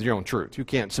can't come with your own truth. You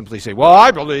can't simply say, well,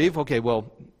 I believe. Okay,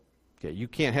 you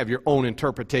can't have your own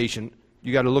interpretation.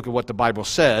 You got to look at what the Bible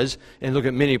says and look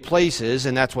at many places,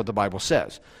 and that's what the Bible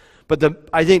says. But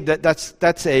I think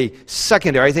that's a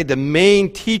secondary. I think the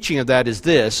main teaching of that is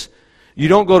this. You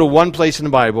don't go to one place in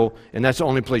the Bible, and that's the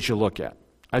only place you look at.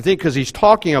 I think because he's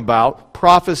talking about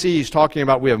prophecy, he's talking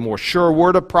about we have a more sure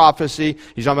word of prophecy.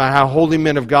 He's talking about how holy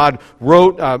men of God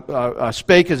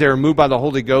spake as they were moved by the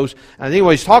Holy Ghost. And I think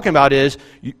what he's talking about is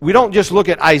we don't just look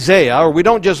at Isaiah, or we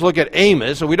don't just look at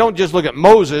Amos, or we don't just look at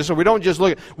Moses, or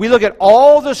we look at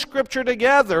all the Scripture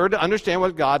together to understand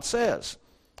what God says.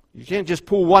 You can't just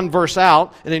pull one verse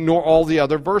out and ignore all the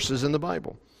other verses in the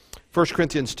Bible. 1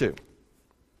 Corinthians 2.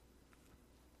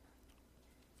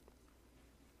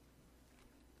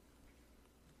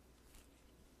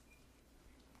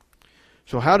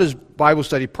 So how does Bible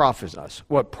study profit us?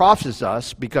 Well, it profits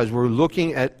us because we're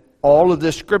looking at all of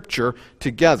this Scripture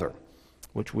together,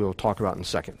 which we'll talk about in a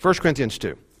second. 1 Corinthians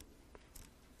 2.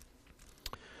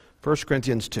 1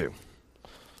 Corinthians 2.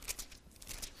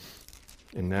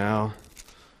 And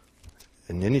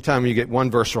anytime you get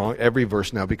one verse wrong, every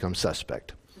verse now becomes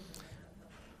suspect.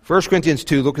 1 Corinthians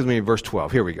 2, look with me at verse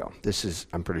 12. Here we go. This is,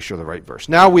 I'm pretty sure, the right verse.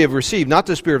 Now we have received not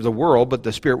the spirit of the world, but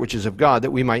the Spirit which is of God,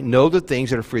 that we might know the things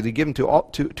that are freely given to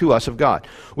us of God.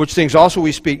 Which things also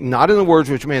we speak, not in the words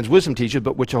which man's wisdom teaches,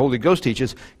 but which the Holy Ghost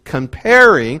teaches,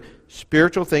 comparing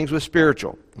spiritual things with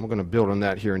spiritual. And we're going to build on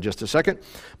that here in just a second.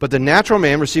 But the natural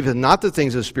man receiveth not the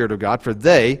things of the Spirit of God, for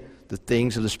they, the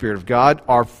things of the Spirit of God,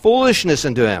 are foolishness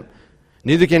unto him.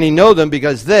 Neither can he know them,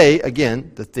 because they,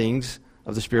 again, the things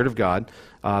of the Spirit of God,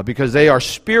 because they are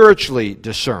spiritually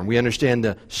discerned. We understand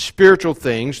the spiritual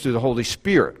things through the Holy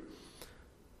Spirit.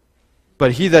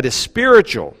 But he that is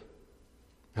spiritual,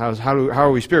 how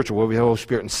are we spiritual? Well, we have the Holy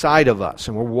Spirit inside of us,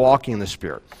 and we're walking in the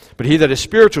Spirit. But he that is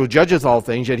spiritual judgeth all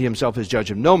things, yet he himself is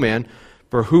judge of no man.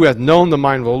 For who hath known the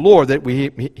mind of the Lord, that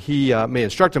he may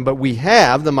instruct him? But we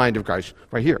have the mind of Christ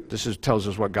right here. This tells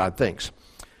us what God thinks.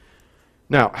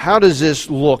 Now, how does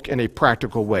this look in a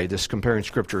practical way, this comparing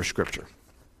Scripture to Scripture?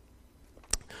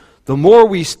 The more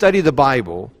we study the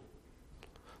Bible,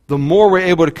 the more we're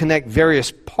able to connect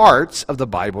various parts of the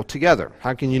Bible together.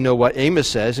 How can you know what Amos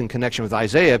says in connection with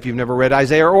Isaiah if you've never read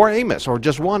Isaiah or Amos, or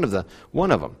just one of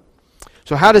them?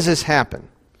 So how does this happen?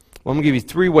 Well, I'm going to give you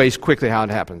 3 ways quickly how it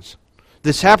happens.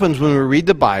 This happens when we read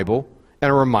the Bible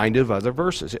and are reminded of other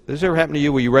verses. Has this ever happened to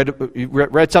you where you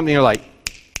read something and you're like,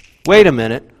 wait a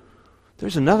minute,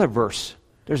 there's another verse.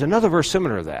 There's another verse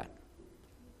similar to that.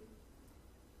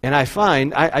 And I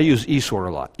find, I use eSword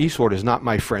a lot. eSword is not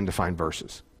my friend to find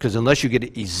verses. Because unless you get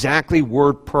it exactly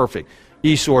word perfect,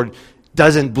 eSword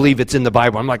doesn't believe it's in the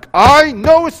Bible. I'm like, I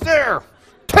know it's there.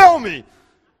 Tell me.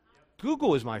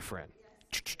 Google is my friend.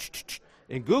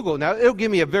 In Google, now it'll give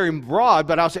me a very broad,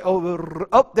 but I'll say,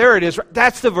 oh, there it is.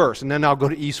 That's the verse. And then I'll go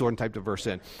to eSword and type the verse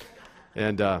in.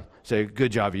 And say,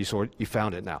 good job, eSword, you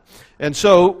found it now. And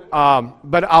so,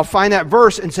 but I'll find that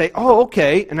verse and say, oh,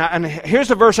 okay, and here's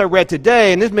the verse I read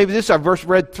today, and maybe this is a verse I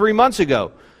read 3 months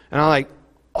ago. And I'm like,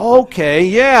 okay,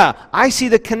 yeah, I see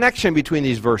the connection between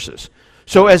these verses.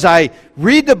 So as I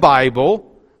read the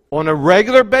Bible on a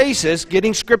regular basis,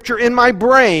 getting Scripture in my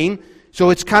brain, so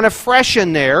it's kind of fresh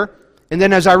in there, and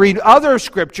then as I read other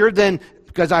Scripture, then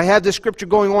because I have this Scripture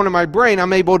going on in my brain,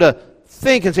 I'm able to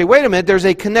think and say, wait a minute, there's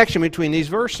a connection between these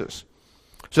verses.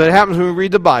 So that happens when we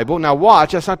read the Bible. Now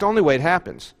watch, that's not the only way it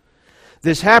happens.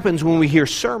 This happens when we hear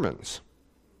sermons.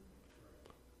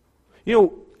 You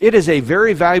know, it is a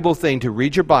very valuable thing to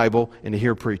read your Bible and to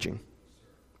hear preaching.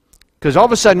 Because all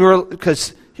of a sudden,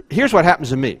 because here's what happens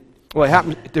to me. Well, it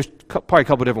happens, there's probably a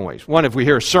couple different ways. One, if we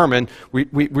hear a sermon, we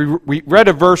read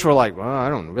a verse, we're like, well, I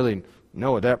don't really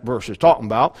know what that verse is talking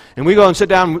about. And we go and sit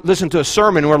down and listen to a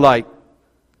sermon, and we're like,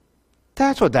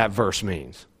 that's what that verse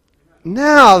means.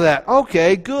 Now that,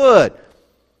 okay, good.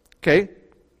 Okay.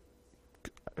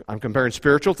 I'm comparing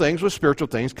spiritual things with spiritual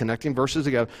things, connecting verses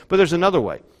together. But there's another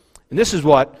way. And this is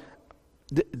what,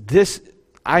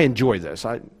 I enjoy this.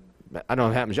 I don't know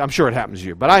if it happens to you. I'm sure it happens to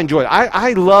you. But I enjoy it.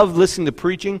 I love listening to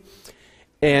preaching.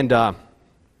 And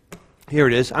here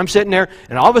it is. I'm sitting there,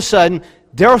 and all of a sudden,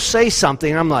 Darryl say something,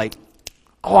 and I'm like,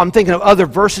 oh, I'm thinking of other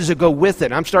verses that go with it.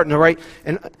 And I'm starting to write.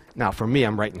 And now, for me,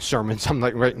 I'm writing sermons. I'm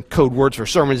like writing code words for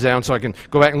sermons down so I can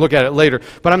go back and look at it later.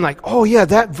 But I'm like, oh, yeah,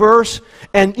 that verse.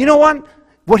 And you know what?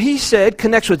 What he said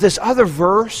connects with this other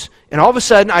verse. And all of a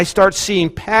sudden, I start seeing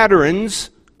patterns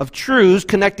of truths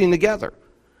connecting together.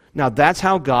 Now, that's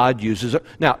how God uses it.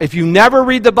 Now, if you never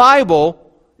read the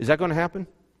Bible, is that going to happen?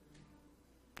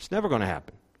 It's never going to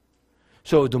happen.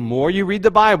 So the more you read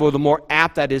the Bible, the more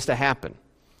apt that is to happen.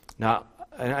 Now,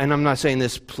 and I'm not saying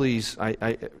this, please.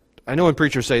 I know when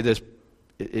preachers say this,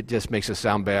 it just makes us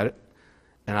sound bad.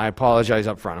 And I apologize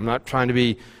up front. I'm not trying to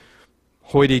be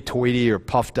hoity-toity or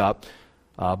puffed up.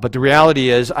 But the reality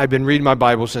is, I've been reading my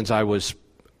Bible since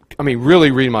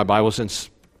really reading my Bible since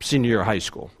senior year of high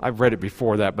school. I've read it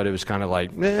before that, but it was kind of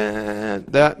like,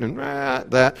 that and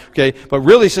that. Okay, but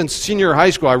really since senior year of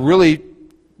high school, I really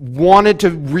wanted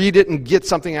to read it and get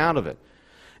something out of it.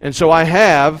 And so I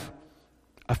have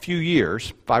a few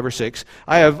years, 5 or 6,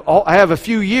 I have a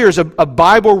few years of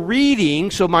Bible reading,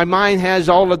 so my mind has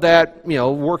all of that,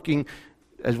 working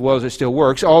as well as it still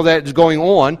works, all that is going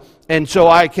on, and so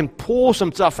I can pull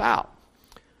some stuff out.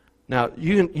 Now,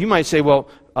 you might say, well,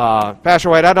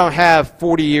 Pastor White, I don't have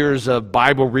 40 years of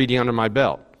Bible reading under my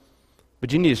belt.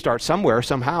 But you need to start somewhere,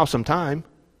 somehow, sometime.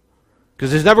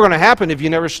 Because it's never going to happen if you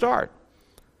never start.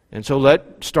 And so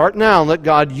start now and let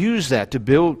God use that to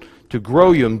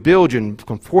grow you and build you and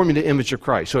conform you to the image of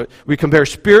Christ. So we compare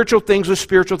spiritual things with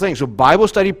spiritual things. So Bible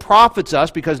study profits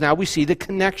us because now we see the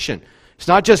connection. It's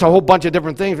not just a whole bunch of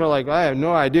different things. We're like, I have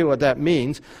no idea what that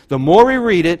means. The more we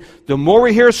read it, the more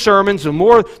we hear sermons, the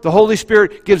more the Holy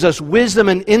Spirit gives us wisdom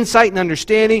and insight and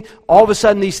understanding. All of a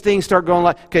sudden, these things start going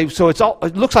like, okay, so it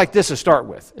looks like this to start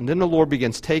with. And then the Lord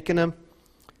begins taking them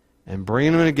and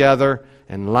bringing them together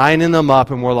and lining them up,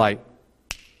 and we're like,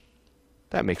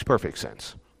 that makes perfect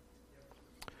sense.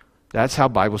 That's how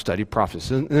Bible study profits.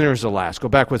 And then there's the last. Go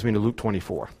back with me to Luke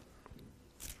 24.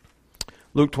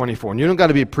 Luke 24. And you don't got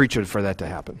to be a preacher for that to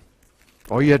happen.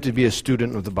 All you have to be a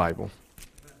student of the Bible.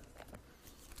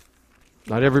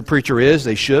 Not every preacher is.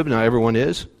 They should. Not everyone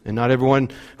is. And not everyone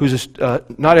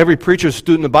not every preacher is a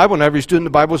student of the Bible. Not every student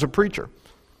of the Bible is a preacher.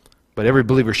 But every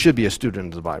believer should be a student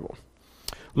of the Bible.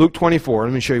 Luke 24.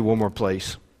 Let me show you one more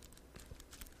place.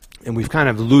 And we've kind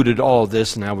of alluded all of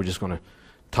this, and now we're just going to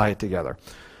tie it together.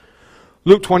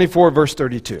 Luke 24, verse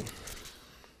 32.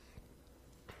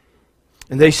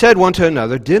 And they said one to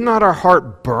another, did not our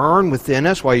heart burn within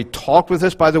us while he talked with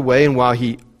us by the way and while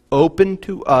he opened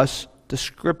to us the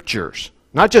Scriptures?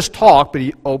 Not just talk, but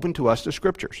he opened to us the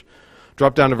Scriptures.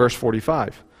 Drop down to verse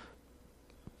 45.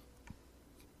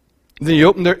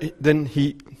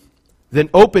 Then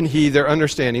opened he their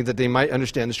understanding that they might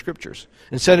understand the Scriptures.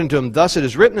 And said unto them, thus it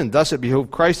is written, and thus it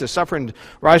behoved Christ to suffer and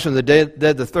rise from the dead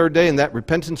the third day, and that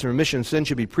repentance and remission of sin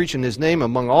should be preached in his name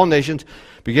among all nations,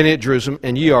 beginning at Jerusalem.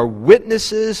 And ye are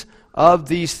witnesses of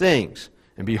these things.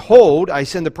 And behold, I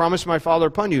send the promise of my Father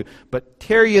upon you, but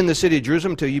tarry in the city of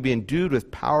Jerusalem until you be endued with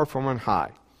power from on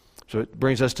high. So it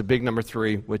brings us to big number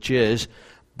 3, which is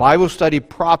Bible study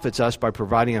profits us by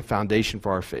providing a foundation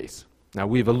for our faith. Now,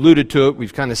 we've alluded to it.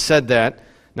 We've kind of said that.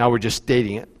 Now we're just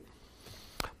stating it.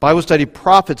 Bible study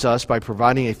profits us by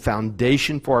providing a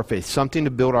foundation for our faith, something to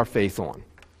build our faith on.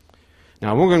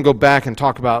 Now, we're going to go back and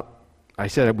talk about, I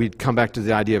said we'd come back to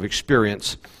the idea of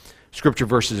experience, Scripture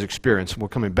versus experience. We're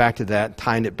coming back to that,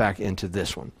 tying it back into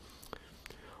this one.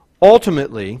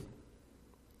 Ultimately,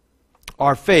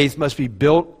 our faith must be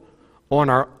built on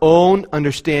our own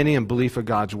understanding and belief of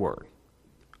God's Word.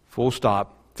 Full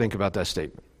stop. Think about that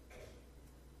statement.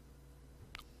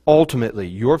 Ultimately,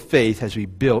 your faith has to be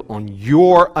built on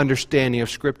your understanding of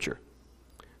Scripture.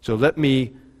 So let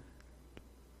me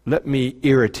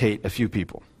irritate a few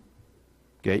people.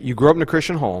 Okay, you grew up in a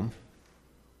Christian home.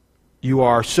 You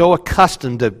are so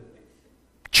accustomed to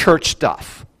church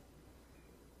stuff,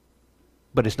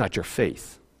 but it's not your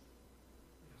faith.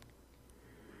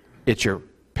 It's your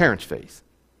parents' faith.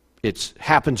 It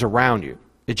happens around you.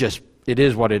 It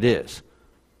is what it is.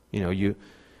 You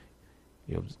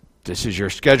know. This is your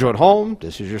schedule at home.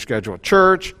 This is your schedule at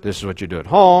church. This is what you do at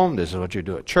home. This is what you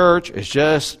do at church. It's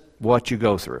just what you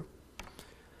go through.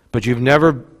 But you've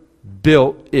never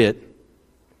built it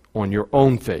on your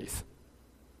own faith.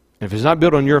 And if it's not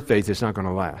built on your faith, it's not going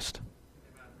to last.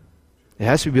 It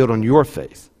has to be built on your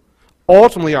faith.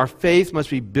 Ultimately, our faith must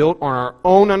be built on our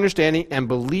own understanding and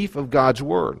belief of God's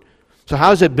Word. So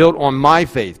how is it built on my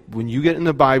faith? When you get in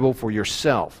the Bible for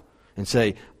yourself and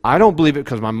say, I don't believe it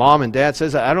because my mom and dad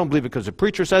says it. I don't believe it because the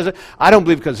preacher says it. I don't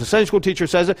believe it because the Sunday school teacher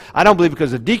says it. I don't believe it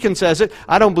because the deacon says it.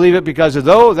 I don't believe it because of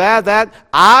that.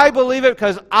 I believe it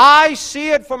because I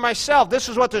see it for myself. This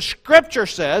is what the Scripture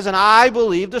says, and I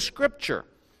believe the Scripture.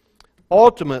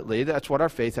 Ultimately, that's what our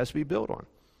faith has to be built on.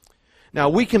 Now,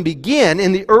 we can begin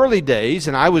in the early days,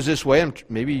 and I was this way, and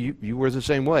maybe you were the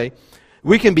same way.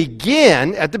 We can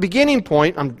begin at the beginning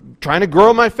point. I'm trying to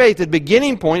grow my faith. The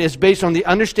beginning point is based on the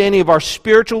understanding of our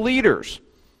spiritual leaders.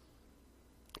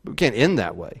 We can't end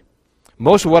that way.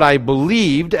 Most of what I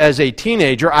believed as a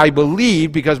teenager, I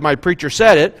believed because my preacher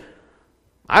said it.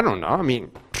 I don't know. I mean,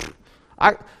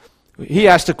 he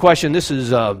asked a question. This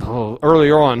is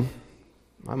earlier on.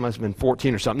 I must have been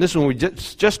 14 or something. This is when we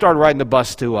just started riding the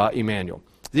bus to Emmanuel.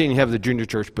 They didn't have the junior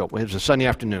church built. It was a Sunday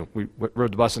afternoon. We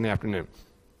rode the bus in the afternoon.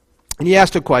 And he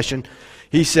asked a question.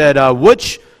 He said,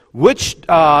 which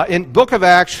in Book of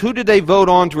Acts, who did they vote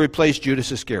on to replace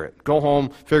Judas Iscariot? Go home,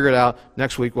 figure it out.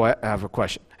 Next week we'll have a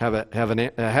question. Have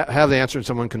the answer, and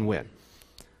someone can win.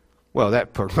 Well,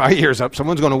 that perked my ears up.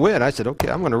 Someone's going to win. I said, okay,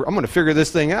 I'm going to figure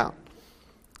this thing out.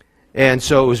 And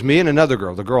so it was me and another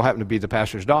girl. The girl happened to be the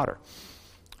pastor's daughter.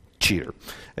 Cheater.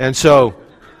 And so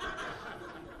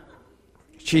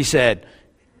she said,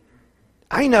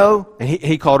 I know. And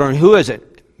he called her, and who is it?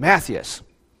 Matthias.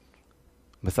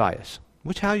 Matthias.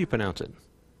 How you pronounce it?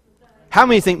 How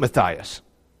many think Matthias?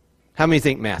 How many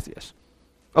think Matthias?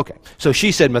 Okay, so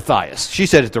she said Matthias. She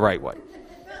said it the right way.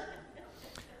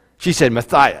 She said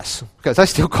Matthias, because I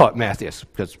still call it Matthias,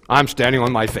 because I'm standing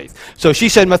on my faith. So she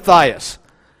said Matthias.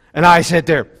 And I said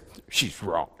there, she's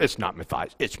wrong. It's not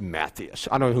Matthias. It's Matthias.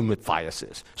 I don't know who Matthias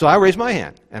is. So I raised my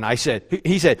hand, and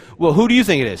he said, well, who do you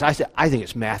think it is? I said, I think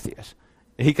it's Matthias.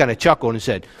 And he kind of chuckled and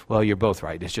said, well, you're both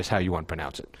right. It's just how you want to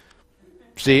pronounce it.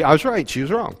 See, I was right. She was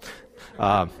wrong.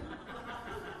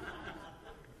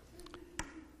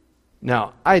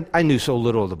 Now, I knew so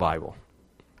little of the Bible.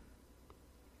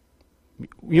 You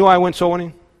know why I went soul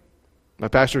winning? My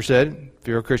pastor said, if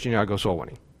you're a Christian, you ought to go soul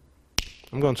winning.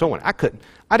 I'm going soul winning.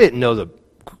 I didn't know the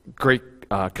Great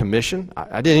Commission.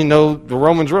 I didn't even know the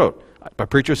Romans Road. My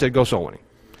preacher said, go soul winning.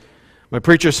 My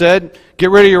preacher said, get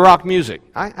rid of your rock music.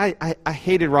 I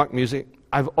hated rock music.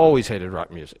 I've always hated rock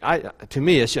music. To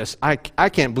me, it's just, I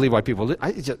can't believe why people,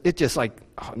 it's just like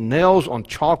nails on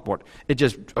chalkboard. It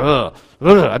just, I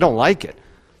don't like it.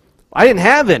 I didn't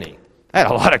have any. I had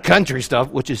a lot of country stuff,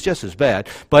 which is just as bad,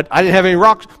 but I didn't have any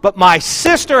rocks. But my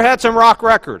sister had some rock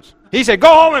records. He said, go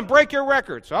home and break your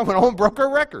records. So I went home and broke her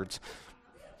records.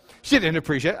 She didn't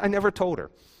appreciate it. I never told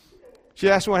her. She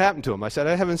asked me what happened to him. I said,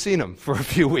 I haven't seen him for a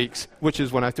few weeks, which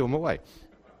is when I threw him away.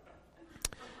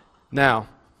 Now,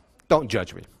 don't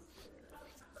judge me.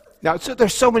 Now,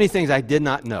 there's so many things I did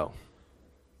not know.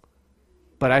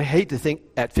 But I hate to think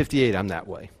at 58 I'm that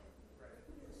way.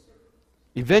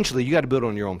 Eventually, you got to build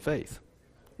on your own faith.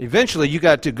 Eventually, you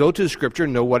got to go to the Scripture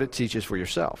and know what it teaches for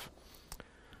yourself.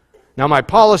 Now, my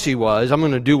policy was I'm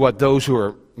going to do what those who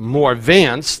are more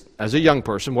advanced, as a young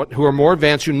person, who are more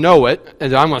advanced, who know it,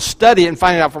 and I'm going to study it and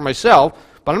find it out for myself,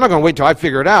 but I'm not going to wait until I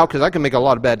figure it out because I can make a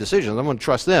lot of bad decisions. I'm going to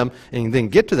trust them and then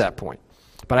get to that point.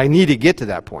 But I need to get to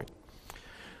that point.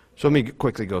 So let me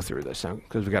quickly go through this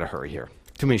because we've got to hurry here.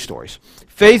 Too many stories.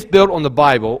 Faith built on the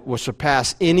Bible will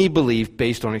surpass any belief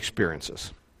based on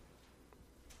experiences,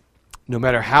 no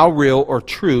matter how real or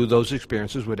true those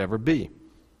experiences would ever be.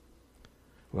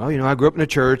 Well, I grew up in a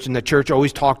church, and the church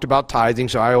always talked about tithing,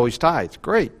 so I always tithe.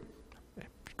 Great.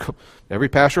 Every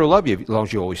pastor will love you as long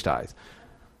as you always tithe.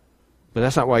 But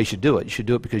that's not why you should do it. You should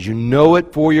do it because you know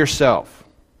it for yourself.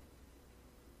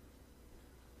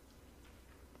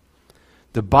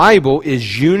 The Bible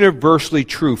is universally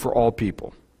true for all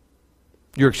people.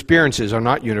 Your experiences are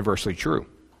not universally true.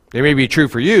 They may be true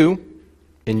for you,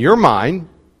 in your mind,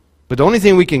 but the only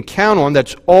thing we can count on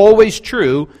that's always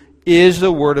true is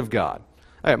the Word of God.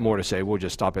 I have more to say. We'll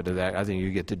just stop it at that. I think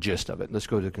you get the gist of it. Let's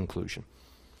go to the conclusion.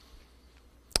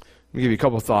 Let me give you a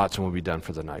couple of thoughts and we'll be done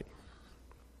for the night.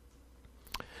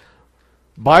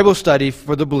 Bible study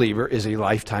for the believer is a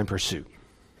lifetime pursuit.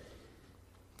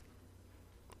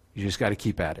 You just got to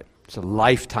keep at it. It's a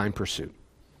lifetime pursuit.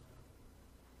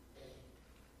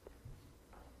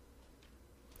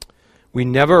 We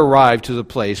never arrive to the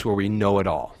place where we know it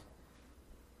all.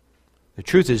 The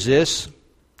truth is this: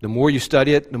 the more you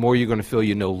study it, the more you're going to feel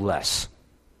you know less.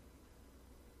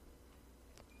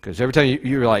 Because every time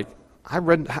you're like, how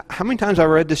many times I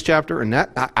read this chapter, and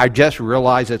I just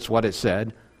realized that's what it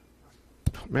said.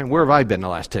 Man, where have I been the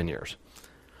last 10 years?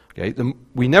 Okay?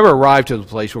 We never arrive to the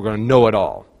place we're going to know it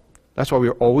all. That's why we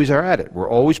always are at it. We're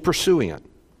always pursuing it.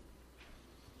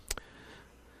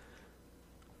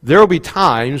 There will be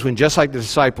times when, just like the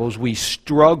disciples, we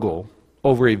struggle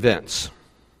over events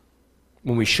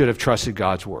when we should have trusted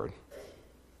God's Word.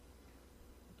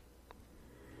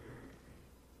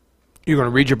 You're going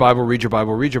to read your Bible, read your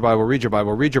Bible, read your Bible, read your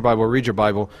Bible, read your Bible, read your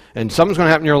Bible, and something's going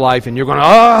to happen in your life, and you're going to,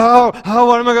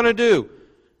 what am I going to do?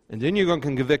 And then you're going to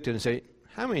get convicted and say,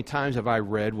 how many times have I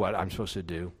read what I'm supposed to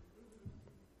do?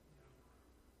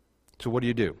 So what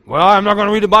do? Well, I'm not going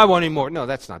to read the Bible anymore. No,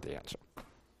 that's not the answer.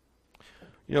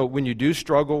 You know, when you do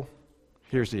struggle,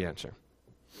 here's the answer.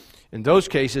 In those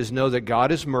cases, know that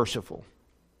God is merciful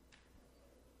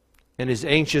and is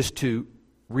anxious to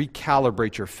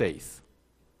recalibrate your faith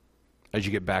as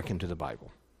you get back into the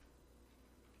Bible.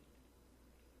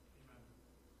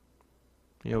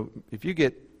 You know, if you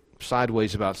get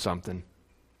sideways about something,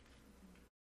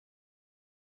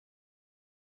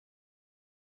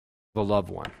 a loved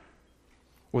one,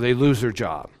 or they lose their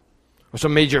job, or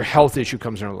some major health issue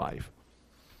comes in their life,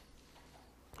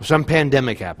 or some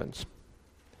pandemic happens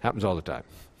all the time.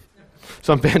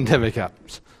 Some pandemic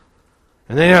happens.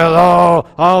 And then you're like,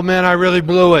 oh man, I really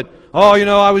blew it. Oh, you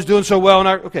know, I was doing so well.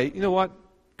 Okay, you know what?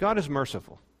 God is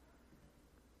merciful.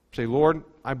 Say, Lord,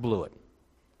 I blew it.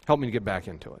 Help me to get back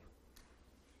into it.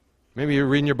 Maybe you're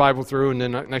reading your Bible through, and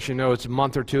then next you know it's a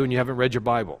month or two and you haven't read your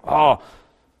Bible.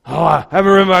 I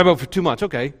haven't read my Bible for 2 months.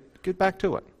 Okay, get back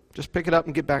to it. Just pick it up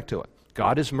and get back to it.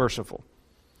 God is merciful.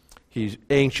 He's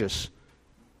anxious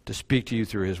to speak to you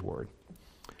through His Word.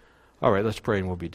 All right, let's pray and we'll be done.